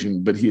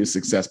association, but he is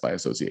success by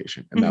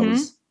association. And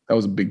that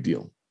was a big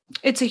deal.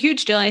 It's a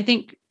huge deal. I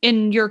think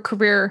in your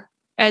career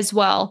as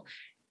well,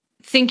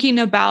 thinking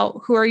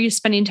about who are you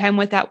spending time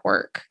with at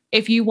work?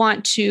 If you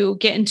want to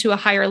get into a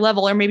higher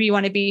level, or maybe you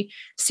want to be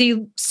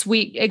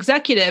C-suite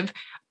executive,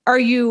 are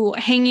you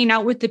hanging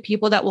out with the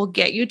people that will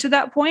get you to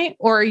that point?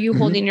 Or are you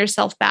holding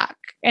yourself back?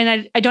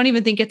 And I don't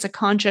even think it's a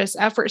conscious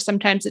effort.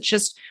 Sometimes it's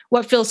just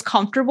what feels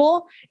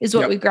comfortable is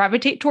what we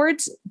gravitate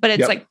towards, but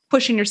it's like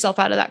pushing yourself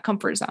out of that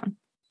comfort zone.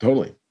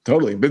 Totally.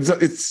 But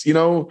it's, you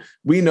know,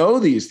 we know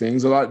these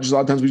things a lot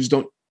of times we just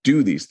don't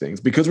do these things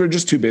because we're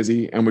just too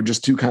busy and we're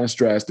just too kind of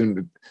stressed.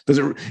 And is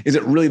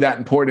it really that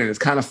important? It's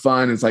kind of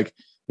fun. It's like,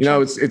 you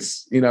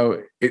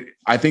know,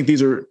 I think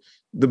these are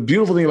the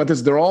beautiful thing about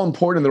this. They're all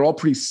important. They're all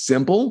pretty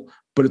simple,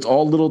 but it's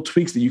all little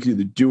tweaks that you can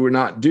either do or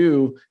not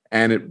do.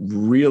 And it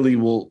really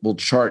will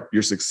chart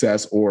your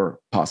success or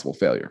possible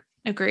failure.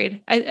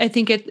 Agreed. I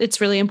think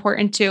it's really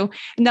important too.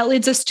 And that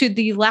leads us to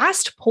the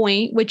last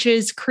point, which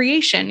is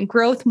creation,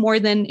 growth more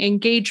than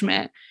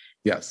engagement.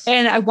 Yes.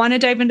 And I want to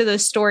dive into the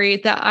story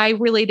that I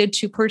related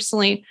to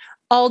personally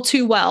all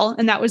too well.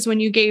 And that was when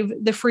you gave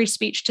the free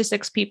speech to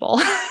 6 people.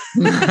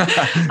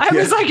 I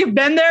was like, you've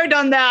been there,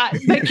 done that.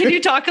 But can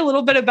you talk a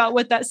little bit about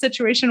what that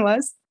situation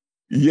was?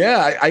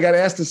 Yeah, I got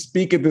asked to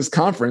speak at this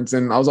conference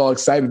and I was all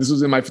excited. This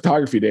was in my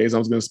photography days. I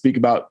was going to speak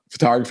about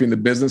photography and the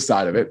business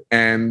side of it.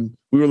 And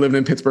we were living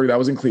in Pittsburgh. That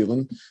was in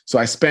Cleveland. So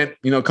I spent,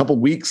 you know, a couple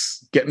of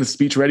weeks getting the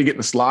speech ready,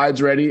 getting the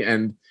slides ready.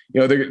 And, you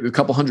know, a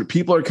couple hundred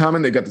people are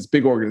coming. They've got this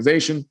big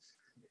organization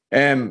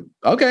and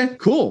okay,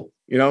 cool.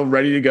 You know,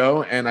 ready to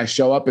go. And I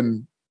show up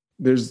and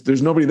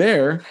there's nobody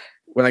there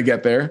when I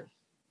get there.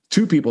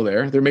 2 people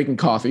there. They're making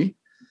coffee.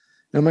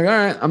 And I'm like, all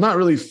right, I'm not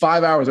really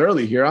 5 hours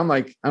early here. I'm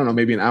like, I don't know,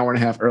 maybe an hour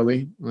and a half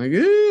early. I'm like,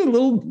 a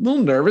little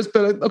nervous,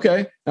 but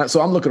okay. So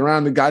I'm looking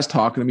around, the guy's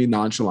talking to me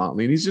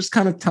nonchalantly, and he's just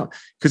kind of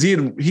because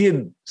he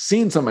had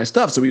seen some of my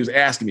stuff. So he was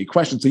asking me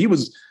questions. So he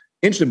was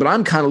interested, but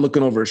I'm kind of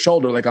looking over his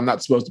shoulder like I'm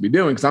not supposed to be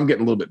doing because I'm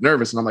getting a little bit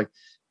nervous. And I'm like,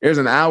 there's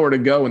an hour to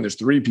go and there's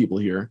 3 people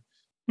here.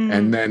 Mm-hmm.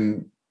 And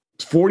then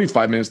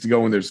 45 minutes to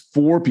go and there's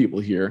 4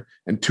 people here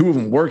and 2 of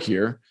them work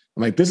here.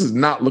 I'm like, this is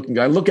not looking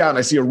good. I look out and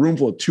I see a room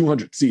full of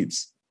 200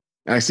 seats.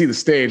 And I see the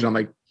stage and I'm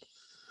like,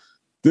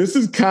 this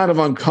is kind of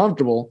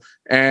uncomfortable.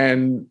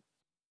 And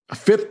a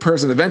 5th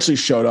person eventually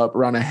showed up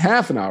around a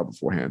half an hour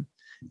beforehand.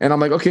 And I'm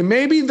like, okay,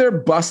 maybe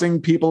they're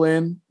bussing people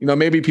in, you know,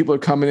 maybe people are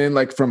coming in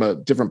like from a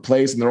different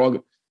place and they're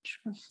all,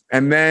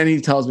 and then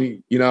he tells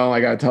me, you know, I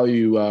got to tell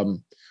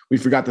you, we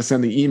forgot to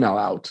send the email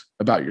out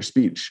about your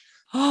speech.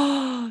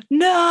 Oh,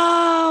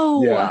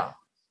 no. Yeah.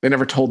 They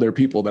never told their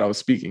people that I was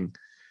speaking.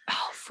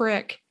 Oh,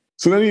 frick.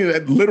 So then he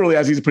literally,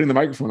 as he's putting the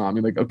microphone on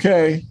me, like,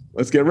 okay,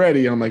 let's get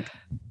ready. And I'm like,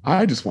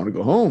 I just want to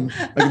go home.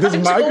 Like if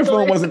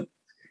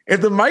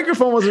the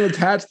microphone wasn't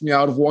attached to me, I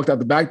would have walked out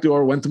the back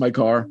door, went to my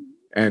car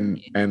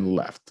and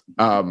left.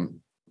 But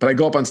I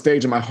go up on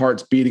stage and my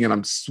heart's beating and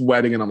I'm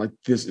sweating and I'm like,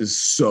 this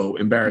is so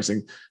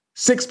embarrassing.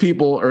 6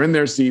 people are in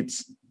their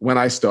seats when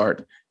I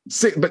start.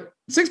 6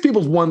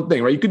 people is one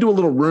thing, right? You could do a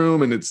little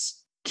room and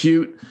it's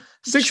cute.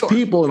 6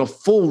 people in a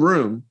full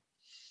room.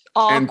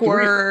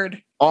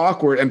 Awkward.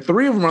 And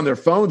 3 of them are on their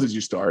phones as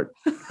you start.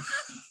 Of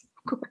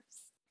course.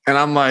 And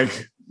I'm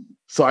like,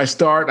 so I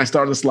started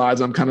the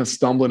slides. I'm kind of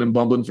stumbling and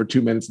bumbling for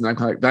 2 minutes. And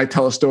then I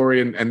tell a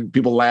story and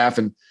people laugh.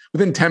 And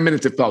within 10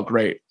 minutes, it felt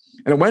great.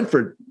 And it went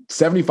for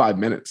 75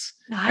 minutes.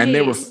 Nice. And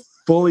they were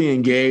fully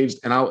engaged.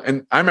 And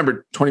I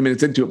remember 20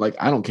 minutes into it, like,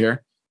 I don't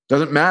care.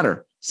 Doesn't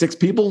matter. 6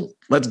 people,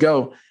 let's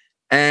go.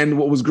 And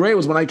what was great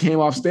was when I came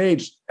off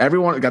stage,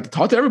 everyone got to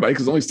talk to everybody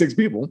because only 6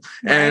 people.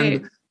 Right.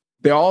 And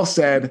they all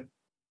said,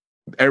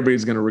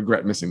 everybody's going to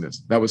regret missing this.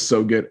 That was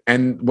so good.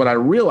 And what I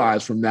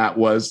realized from that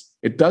was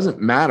it doesn't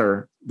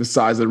matter the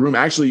size of the room.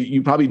 Actually,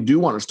 you probably do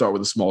want to start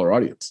with a smaller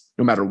audience,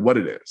 no matter what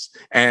it is.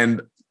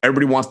 And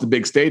everybody wants the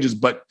big stages.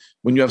 But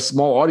when you have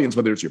small audience,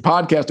 whether it's your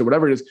podcast or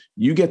whatever it is,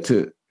 you get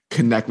to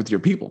connect with your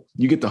people.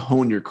 You get to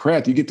hone your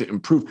craft. You get to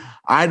improve.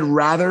 I'd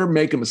rather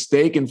make a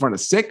mistake in front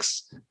of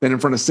 6 than in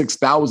front of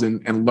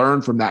 6,000 and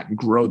learn from that and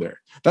grow there.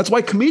 That's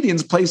why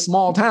comedians play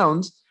small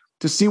towns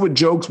to see what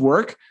jokes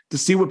work, to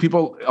see what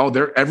people,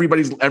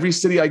 every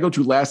city I go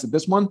to last at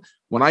this one.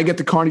 When I get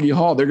to Carnegie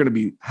Hall, they're going to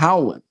be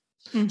howling.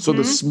 Mm-hmm.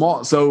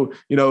 So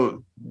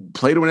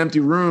play to an empty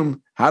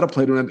room, how to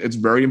play to an, it's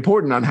very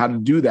important on how to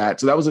do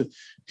that. So that was a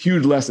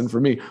huge lesson for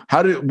me.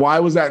 Why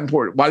was that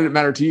important? Why did it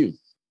matter to you?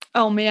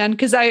 Oh man.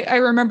 Cause I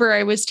remember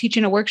I was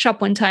teaching a workshop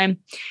one time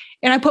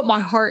and I put my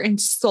heart and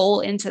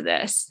soul into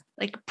this,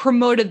 like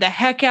promoted the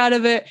heck out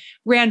of it,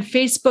 ran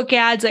Facebook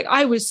ads. Like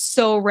I was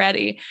so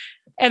ready.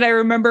 And I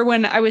remember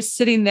when I was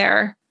sitting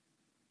there,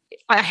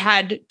 I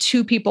had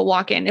 2 people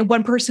walk in and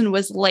one person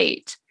was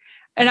late.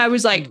 And I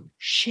was like,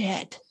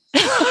 shit.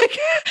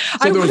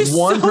 So there was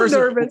one person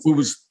nervous. Who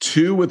was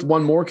 2 with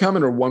one more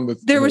coming, or one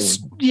with there was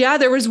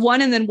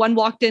one, and then one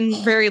walked in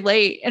very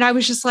late, and I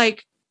was just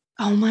like,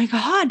 oh my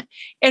God.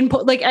 And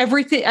like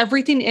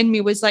everything in me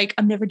was like,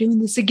 I'm never doing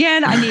this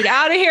again. I need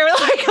out of here.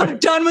 Like I'm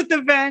done with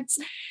events.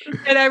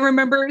 And I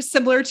remember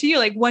similar to you,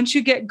 like once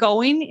you get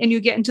going and you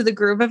get into the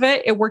groove of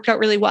it, it worked out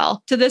really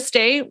well. To this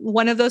day,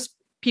 one of those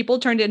people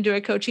turned into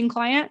a coaching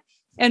client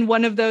and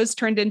one of those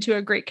turned into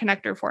a great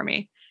connector for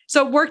me.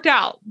 So it worked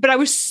out, but I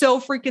was so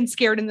freaking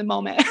scared in the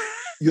moment.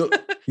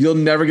 You'll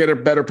never get a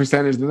better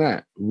percentage than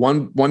that.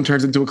 One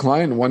turns into a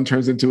client and one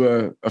turns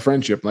into a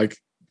friendship. Like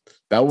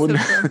that would,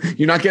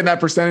 you're not getting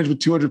that percentage with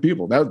 200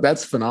 people.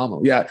 That's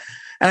phenomenal. Yeah.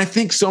 And I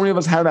think so many of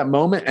us have that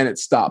moment and it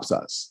stops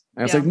us.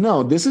 And it's like,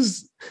 no,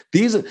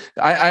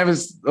 I have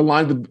a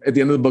line at the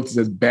end of the book that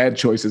says bad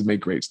choices make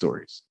great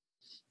stories.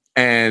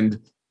 And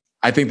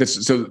I think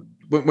that's so.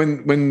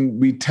 When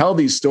we tell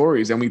these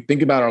stories and we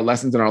think about our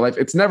lessons in our life,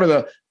 it's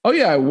never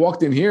I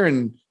walked in here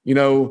and,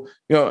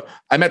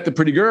 I met the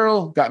pretty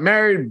girl, got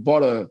married,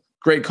 bought a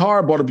great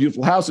car, bought a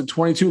beautiful house at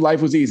 22.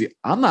 Life was easy.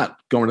 I'm not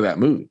going to that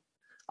movie.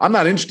 I'm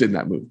not interested in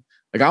that movie.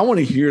 Like, I want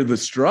to hear the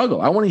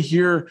struggle. I want to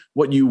hear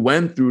what you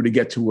went through to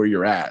get to where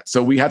you're at.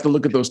 So we have to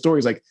look at those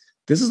stories like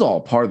this is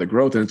all part of the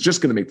growth and it's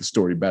just going to make the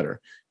story better,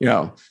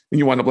 and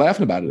you wind up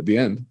laughing about it at the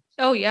end.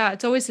 Oh yeah.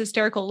 It's always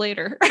hysterical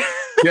later.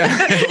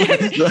 Yeah.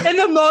 In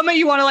the moment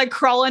you want to like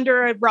crawl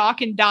under a rock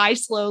and die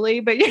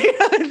slowly, but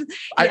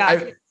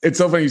it's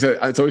so funny you said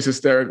it's always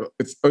hysterical.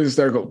 It's always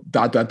hysterical ...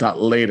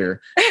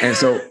 later. And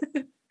so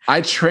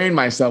I train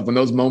myself when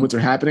those moments are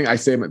happening. I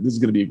say, this is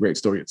going to be a great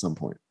story at some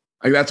point.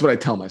 Like that's what I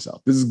tell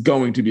myself. This is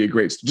going to be a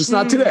great story. Just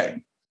not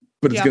today,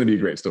 but it's going to be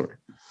a great story.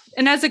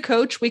 And as a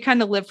coach, we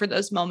kind of live for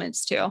those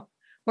moments too,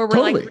 where we're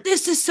like,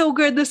 this is so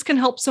good. This can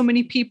help so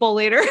many people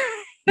later.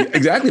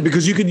 Exactly.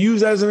 Because you could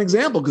use that as an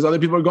example because other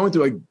people are going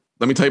through like,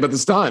 let me tell you about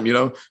this time,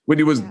 when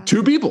it was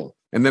 2 people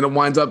and then it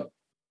winds up.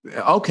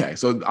 Okay.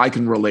 So I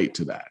can relate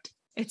to that.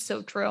 It's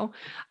so true.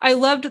 I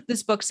loved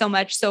this book so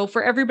much. So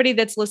for everybody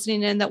that's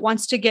listening in that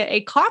wants to get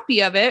a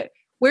copy of it,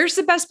 where's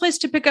the best place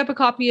to pick up a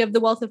copy of The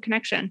Wealth of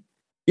Connection?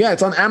 Yeah,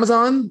 it's on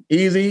Amazon.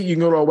 Easy. You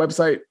can go to our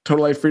website,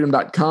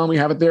 totallifefreedom.com. We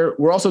have it there.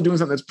 We're also doing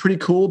something that's pretty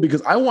cool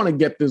because I want to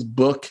get this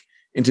book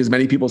into as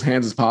many people's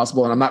hands as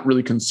possible. And I'm not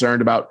really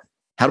concerned about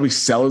how do we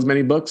sell as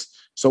many books.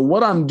 So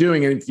what I'm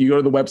doing, and if you go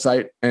to the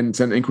website and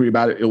send an inquiry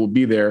about it, it will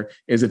be there,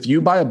 is if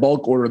you buy a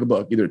bulk order of the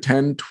book, either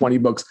 10, 20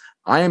 books,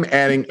 I am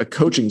adding a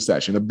coaching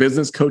session, a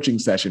business coaching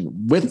session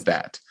with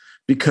that.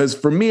 Because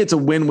for me, it's a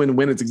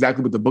win-win-win. It's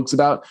exactly what the book's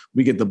about.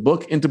 We get the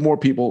book into more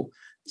people's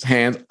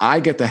hands. I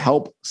get to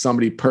help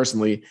somebody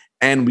personally,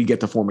 and we get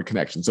to form a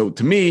connection. So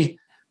to me,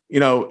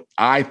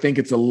 I think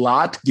it's a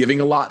lot, giving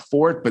a lot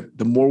for it, but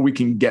the more we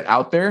can get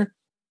out there,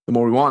 the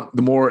more we want,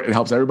 the more it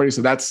helps everybody.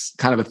 So that's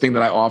kind of a thing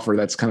that I offer.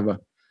 That's kind of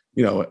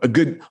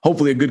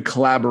hopefully a good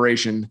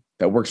collaboration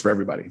that works for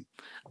everybody.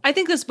 I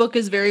think this book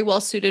is very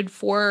well suited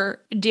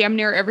for damn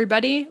near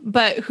everybody,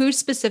 but who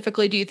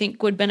specifically do you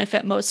think would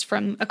benefit most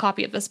from a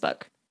copy of this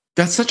book?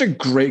 That's such a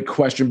great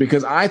question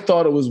because I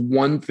thought it was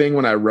one thing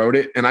when I wrote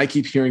it, and I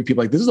keep hearing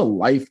people like, this is a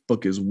life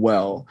book as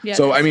well. Yeah,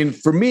 so, I mean,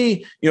 for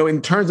me,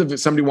 in terms of if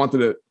somebody wanted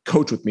to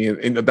coach with me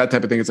and that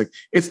type of thing, it's like,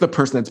 it's the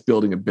person that's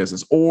building a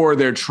business or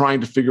they're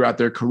trying to figure out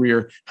their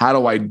career. How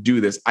do I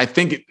do this? I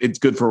think it's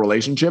good for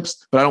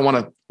relationships, but you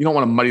don't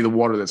want to muddy the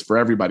water. That's for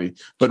everybody.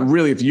 But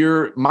really,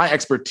 my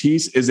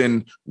expertise is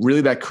in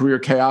really that career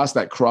chaos,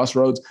 that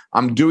crossroads.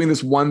 I'm doing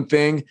this one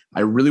thing.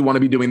 I really want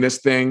to be doing this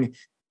thing.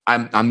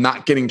 I'm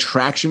not getting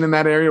traction in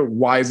that area.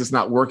 Why is this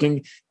not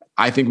working?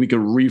 I think we could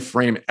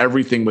reframe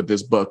everything with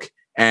this book.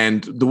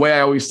 And the way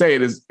I always say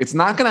it is, it's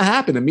not going to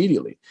happen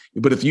immediately.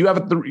 But if you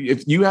have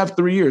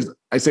 3 years,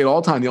 I say it all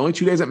the time, the only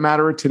 2 days that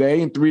matter are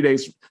today and 3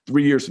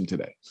 years from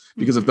today.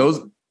 Because if those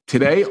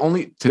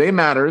Today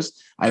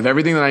matters. I have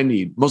everything that I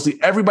need. Mostly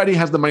everybody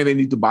has the money they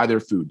need to buy their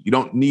food. You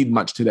don't need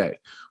much today.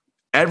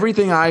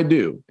 Everything I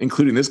do,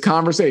 including this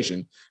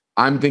conversation,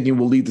 I'm thinking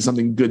will lead to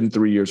something good in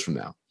 3 years from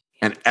now.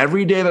 And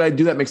every day that I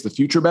do that makes the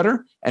future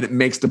better, and it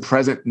makes the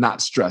present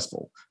not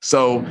stressful.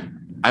 So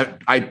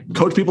I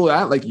coach people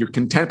that, like, you're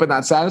content but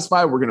not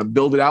satisfied. We're going to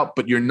build it out,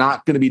 but you're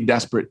not going to be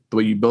desperate the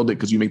way you build it,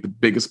 because you make the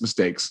biggest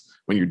mistakes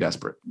when you're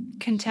desperate.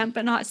 Content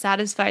but not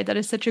satisfied. That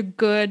is such a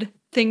good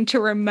thing to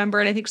remember.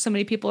 And I think so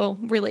many people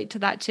relate to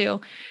that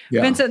too.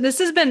 Yeah. Vincent, this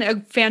has been a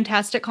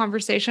fantastic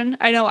conversation.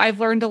 I know I've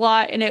learned a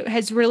lot, and it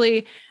has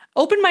really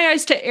opened my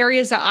eyes to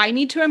areas that I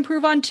need to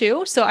improve on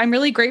too. So I'm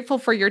really grateful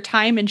for your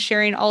time and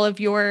sharing all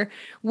of your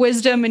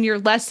wisdom and your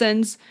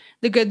lessons,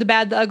 the good, the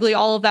bad, the ugly,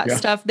 all of that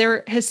stuff.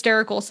 They're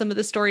hysterical, some of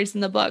the stories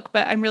in the book,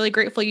 but I'm really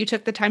grateful you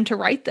took the time to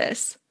write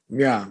this.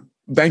 Yeah.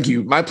 Thank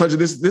you. My pleasure.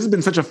 This has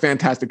been such a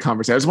fantastic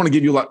conversation. I just want to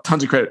give you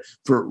tons of credit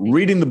for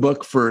reading the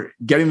book, for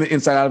getting the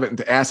insight out of it, and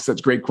to ask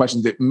such great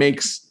questions. It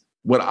makes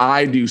what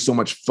I do so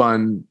much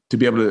fun to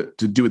be able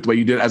to do it the way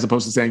you did, as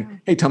opposed to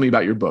saying, hey, tell me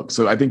about your book.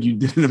 So I think you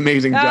did an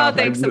amazing job.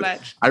 Thanks so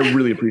much. I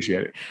really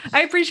appreciate it.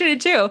 I appreciate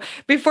it too.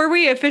 Before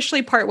we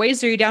officially part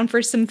ways, are you down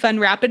for some fun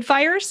rapid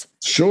fires?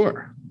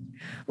 Sure.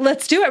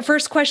 Let's do it.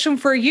 First question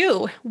for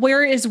you.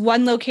 Where is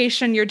one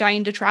location you're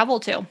dying to travel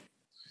to?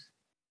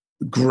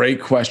 Great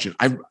question.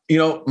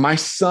 My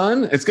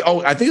son, I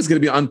think it's going to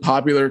be an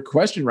unpopular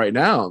question right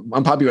now,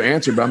 unpopular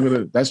answer,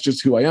 but that's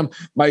just who I am.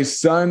 My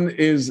son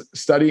is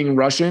studying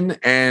Russian,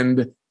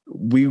 and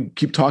we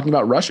keep talking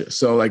about Russia.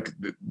 So like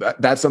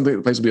that's something,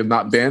 a place we have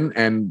not been,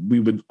 and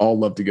we would all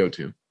love to go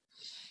to.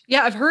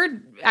 Yeah, I've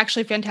heard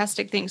actually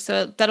fantastic things.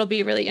 So that'll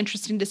be really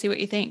interesting to see what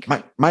you think.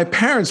 My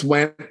parents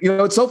went,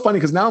 it's so funny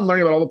because now I'm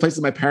learning about all the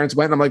places my parents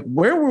went. And I'm like,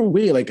 where were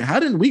we? Like, how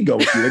didn't we go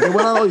with you? Like, they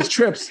went on all these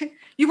trips.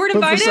 You weren't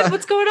invited?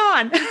 What's going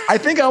on? I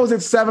think I was at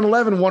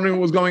 7-Eleven wondering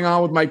what was going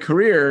on with my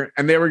career,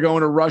 and they were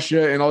going to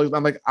Russia and all these.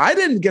 I'm like, I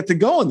didn't get to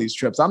go on these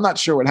trips. I'm not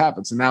sure what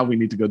happened. So now we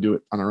need to go do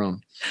it on our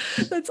own.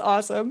 That's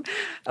awesome.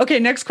 Okay,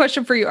 next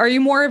question for you. Are you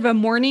more of a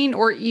morning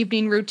or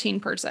evening routine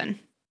person?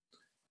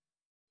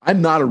 I'm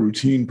not a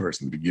routine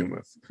person to begin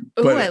with.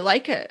 Oh, I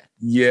like it.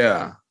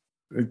 Yeah.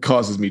 It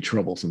causes me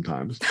trouble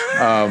sometimes.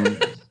 I'm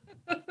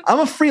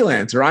a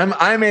freelancer.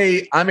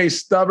 I'm a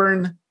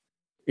stubborn,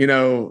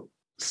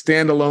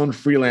 standalone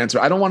freelancer.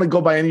 I don't want to go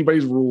by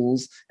anybody's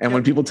rules. And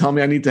when people tell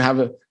me I need to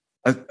have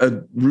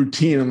a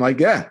routine, I'm like,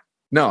 I'm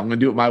going to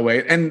do it my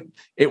way. And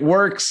it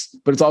works,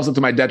 but it's also to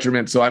my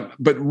detriment.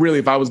 But really,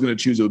 if I was going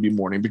to choose, it would be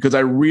morning, because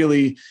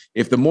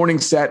if the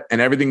morning's set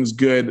and everything's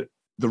good,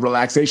 the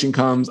relaxation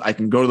comes. I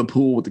can go to the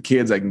pool with the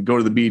kids. I can go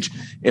to the beach.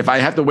 If I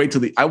have to wait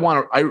till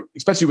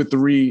especially with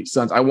 3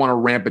 sons, I want to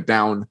ramp it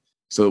down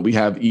so that we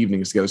have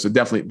evenings together. So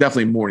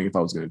definitely morning if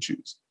I was going to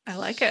choose. I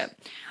like it.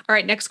 All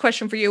right. Next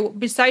question for you.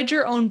 Besides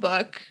your own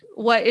book,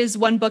 what is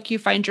one book you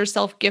find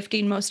yourself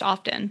gifting most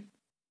often?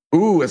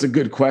 Ooh, that's a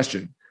good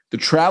question. The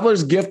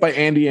Traveler's Gift by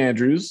Andy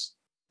Andrews,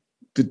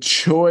 The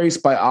Choice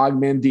by Og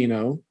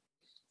Mandino,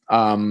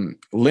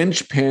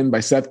 Lynchpin by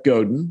Seth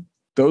Godin.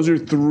 Those are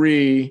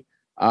 3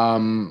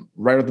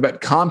 right off the bat.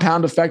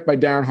 Compound Effect by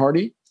Darren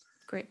Hardy.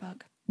 Great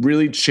book.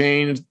 Really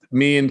changed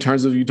me in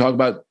terms of, you talk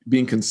about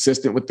being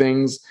consistent with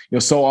things.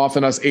 So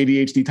often us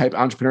ADHD type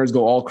entrepreneurs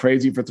go all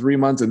crazy for 3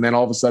 months, and then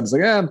all of a sudden it's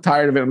like, I'm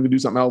tired of it. I'm going to do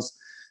something else.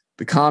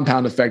 The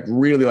Compound Effect,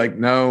 really like,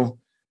 no.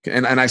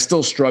 And I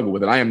still struggle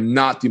with it. I am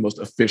not the most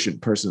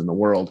efficient person in the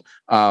world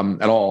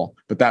at all.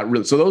 But that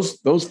really, so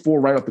those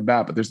 4 right off the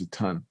bat, but there's a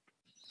ton.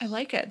 I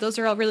like it. Those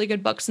are all really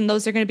good books, and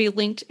those are going to be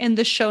linked in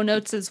the show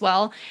notes as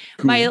well.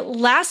 Cool. My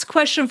last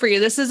question for you.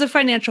 This is a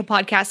financial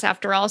podcast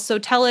after all. So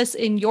tell us,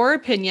 in your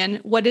opinion,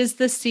 what is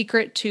the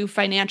secret to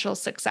financial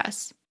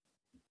success?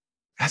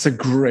 That's a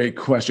great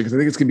question, because I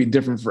think it's going to be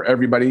different for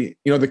everybody.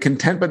 The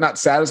content but not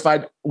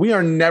satisfied.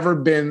 We've never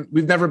been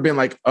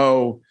like,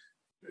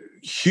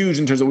 huge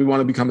in terms of we want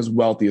to become as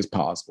wealthy as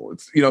possible.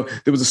 It's, there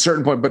was a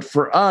certain point, but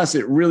for us,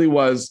 it really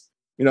was,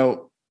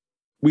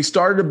 we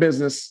started a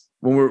business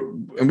and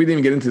we didn't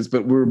even get into this,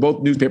 but we were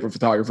both newspaper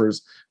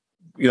photographers.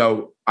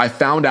 I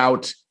found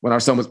out when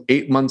our son was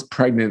 8 months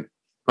pregnant,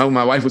 when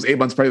my wife was 8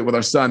 months pregnant with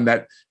our son,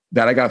 that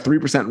I got a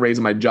 3% raise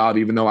in my job,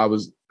 even though I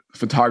was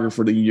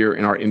photographer of the year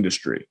in our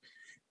industry.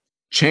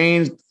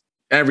 Changed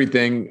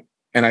everything.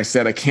 And I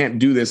said, I can't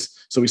do this.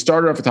 So we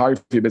started our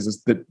photography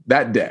business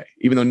that day,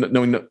 even though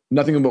knowing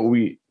nothing about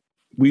we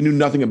knew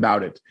nothing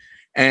about it.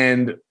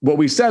 And what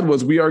we said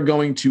was, we are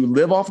going to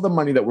live off of the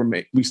money that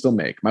we still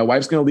make. My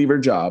wife's going to leave her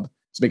job.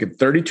 It's making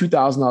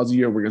 $32,000 a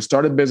year. We're going to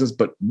start a business,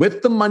 but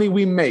with the money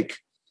we make,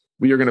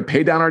 we are going to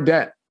pay down our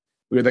debt.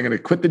 We are then going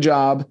to quit the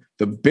job.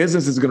 The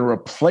business is going to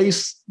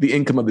replace the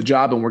income of the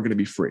job, and we're going to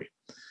be free.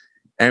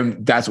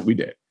 And that's what we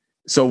did.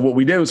 So what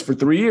we did was, for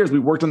 3 years, we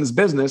worked on this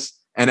business,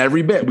 and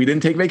every bit, we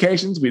didn't take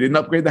vacations. We didn't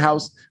upgrade the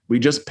house. We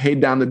just paid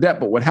down the debt.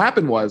 But what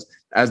happened was,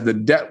 as the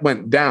debt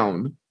went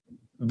down,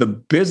 the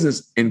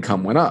business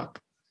income went up,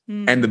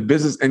 and the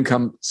business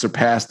income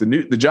surpassed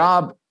the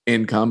job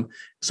income.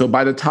 So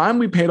by the time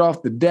we paid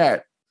off the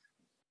debt,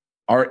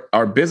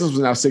 Our business was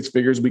now 6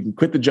 figures. We can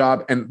quit the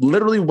job and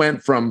literally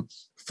went from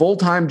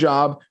full-time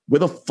job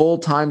with a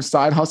full-time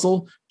side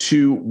hustle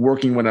to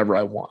working whenever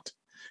I want.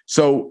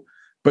 So,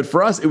 but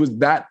for us, it was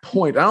that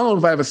point. I don't know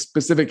if I have a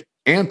specific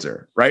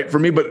answer, right? For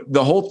me, but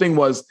the whole thing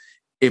was,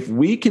 if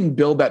we can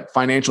build that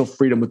financial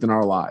freedom within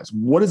our lives,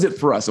 what is it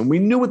for us? And we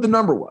knew what the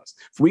number was.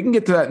 If we can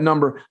get to that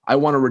number, I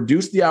want to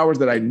reduce the hours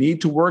that I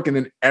need to work. And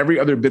then every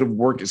other bit of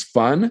work is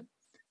fun.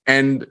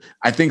 And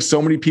I think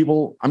so many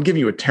people, I'm giving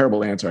you a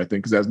terrible answer, I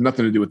think, because it has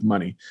nothing to do with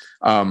money.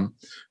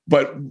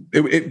 But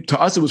to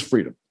us, it was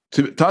freedom.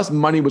 To us,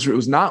 money was, it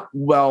was not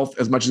wealth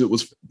as much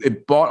as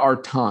it bought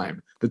our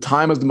time. The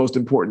time is the most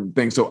important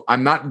thing. So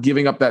I'm not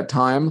giving up that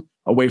time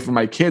away from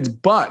my kids.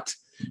 But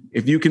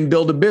if you can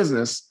build a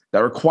business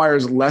that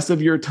requires less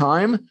of your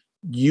time,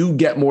 you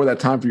get more of that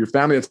time for your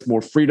family. It's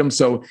more freedom.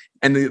 So,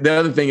 and the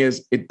other thing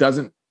is, it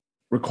doesn't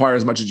require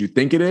as much as you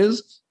think it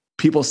is.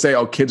 People say,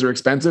 oh, kids are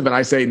expensive. And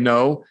I say,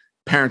 no,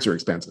 parents are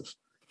expensive.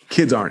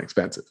 Kids aren't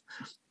expensive.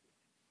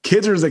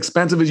 Kids are as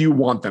expensive as you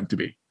want them to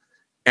be.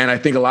 And I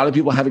think a lot of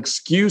people have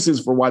excuses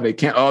for why they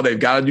can't. Oh, they've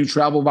got to do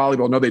travel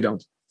volleyball. No, they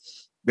don't.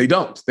 They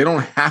don't. They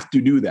don't have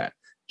to do that.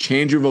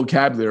 Change your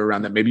vocabulary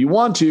around that. Maybe you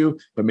want to,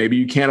 but maybe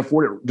you can't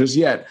afford it just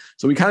yet.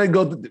 So we kind of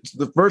go,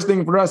 the first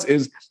thing for us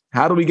is,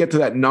 how do we get to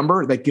that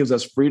number that gives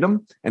us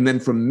freedom? And then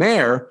from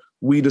there,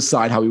 we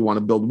decide how we want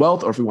to build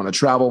wealth, or if we want to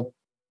travel,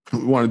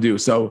 what we want to do.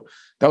 So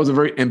that was a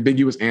very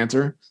ambiguous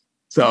answer.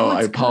 So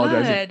I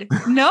apologize. Good.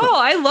 No,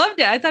 I loved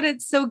it. I thought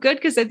it's so good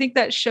because I think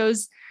that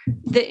shows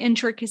the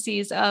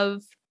intricacies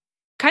of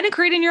kind of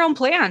creating your own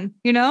plan.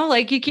 You know,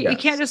 like you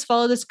can't just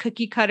follow this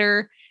cookie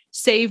cutter,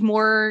 save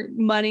more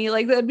money.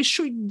 Like that'd be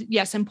sure,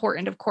 yes,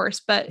 important, of course,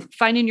 but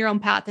finding your own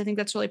path, I think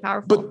that's really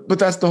powerful. But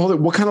that's the whole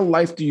thing. What kind of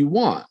life do you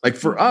want? Like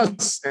for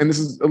us, and this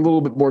is a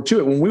little bit more to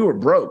it, when we were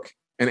broke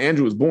and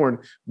Andrew was born,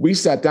 we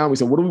sat down, we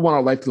said, what do we want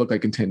our life to look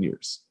like in 10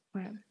 years?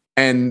 Right.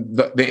 And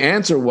the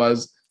answer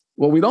was,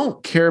 well, we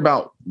don't care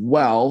about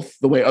wealth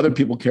the way other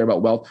people care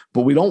about wealth,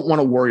 but we don't want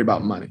to worry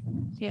about money.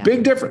 Yeah.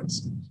 Big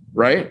difference,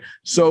 right?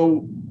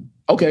 So,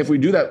 okay, if we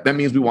do that, that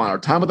means we want our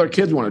time with our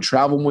kids. We want to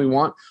travel when we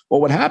want.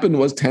 Well, what happened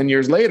was 10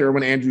 years later,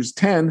 when Andrew's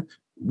 10,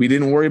 we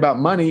didn't worry about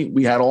money.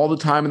 We had all the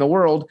time in the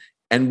world,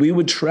 and we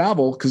would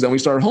travel, because then we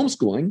started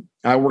homeschooling.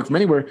 I worked from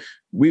anywhere.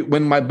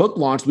 When my book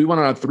launched, we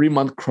went on a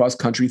 3-month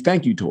cross-country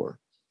thank you tour,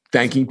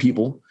 thanking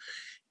people.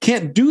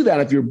 Can't do that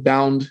if you're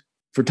bound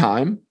for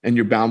time and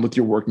you're bound with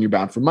your work and you're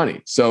bound for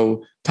money.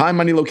 So time,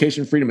 money,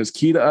 location, freedom is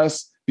key to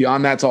us.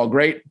 Beyond that's all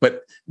great,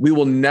 but we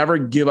will never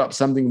give up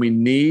something we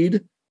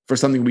need for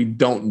something we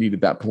don't need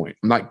at that point.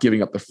 I'm not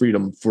giving up the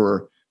freedom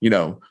for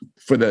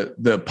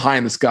the pie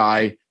in the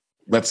sky.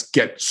 Let's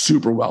get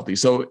super wealthy.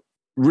 So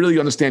really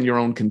understand your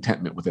own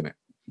contentment within it.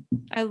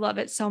 I love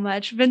it so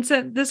much.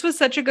 Vincent, this was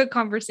such a good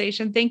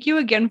conversation. Thank you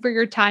again for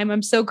your time.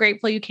 I'm so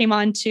grateful you came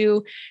on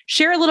to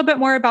share a little bit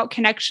more about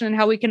connection and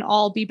how we can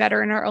all be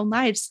better in our own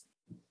lives.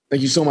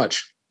 Thank you so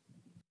much.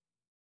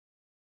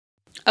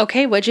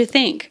 Okay, what'd you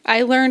think?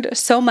 I learned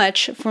so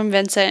much from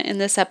Vincent in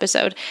this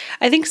episode.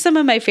 I think some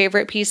of my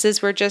favorite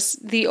pieces were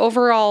just the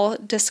overall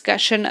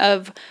discussion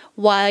of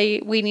why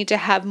we need to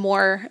have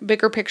more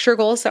bigger picture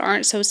goals that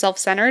aren't so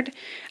self-centered.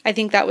 I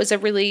think that was a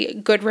really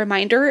good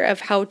reminder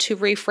of how to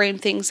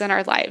reframe things in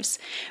our lives.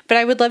 But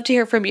I would love to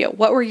hear from you.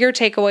 What were your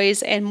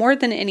takeaways? And more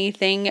than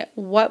anything,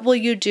 what will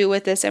you do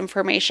with this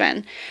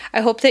information?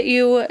 I hope that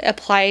you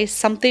apply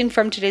something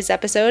from today's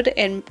episode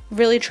and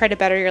really try to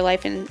better your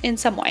life in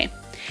some way.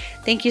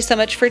 Thank you so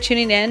much for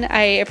tuning in.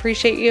 I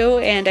appreciate you,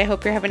 and I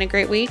hope you're having a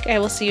great week. I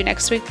will see you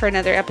next week for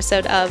another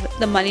episode of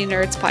the Money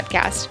Nerds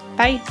Podcast.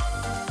 Bye.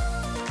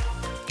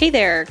 Hey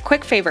there,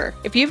 quick favor.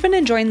 If you've been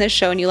enjoying this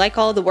show and you like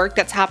all of the work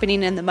that's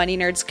happening in the Money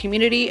Nerds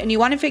community and you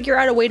want to figure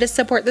out a way to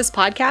support this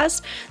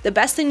podcast, the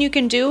best thing you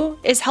can do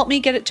is help me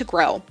get it to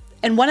grow.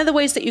 And one of the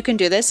ways that you can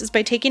do this is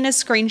by taking a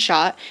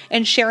screenshot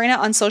and sharing it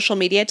on social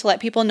media to let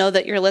people know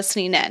that you're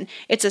listening in.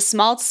 It's a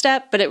small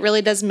step, but it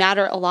really does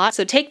matter a lot.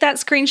 So take that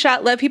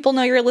screenshot, let people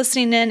know you're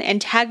listening in, and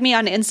tag me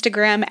on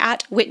Instagram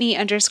at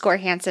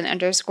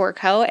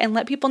Whitney_Hansen_co and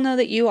let people know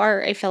that you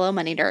are a fellow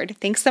money nerd.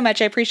 Thanks so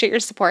much. I appreciate your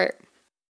support.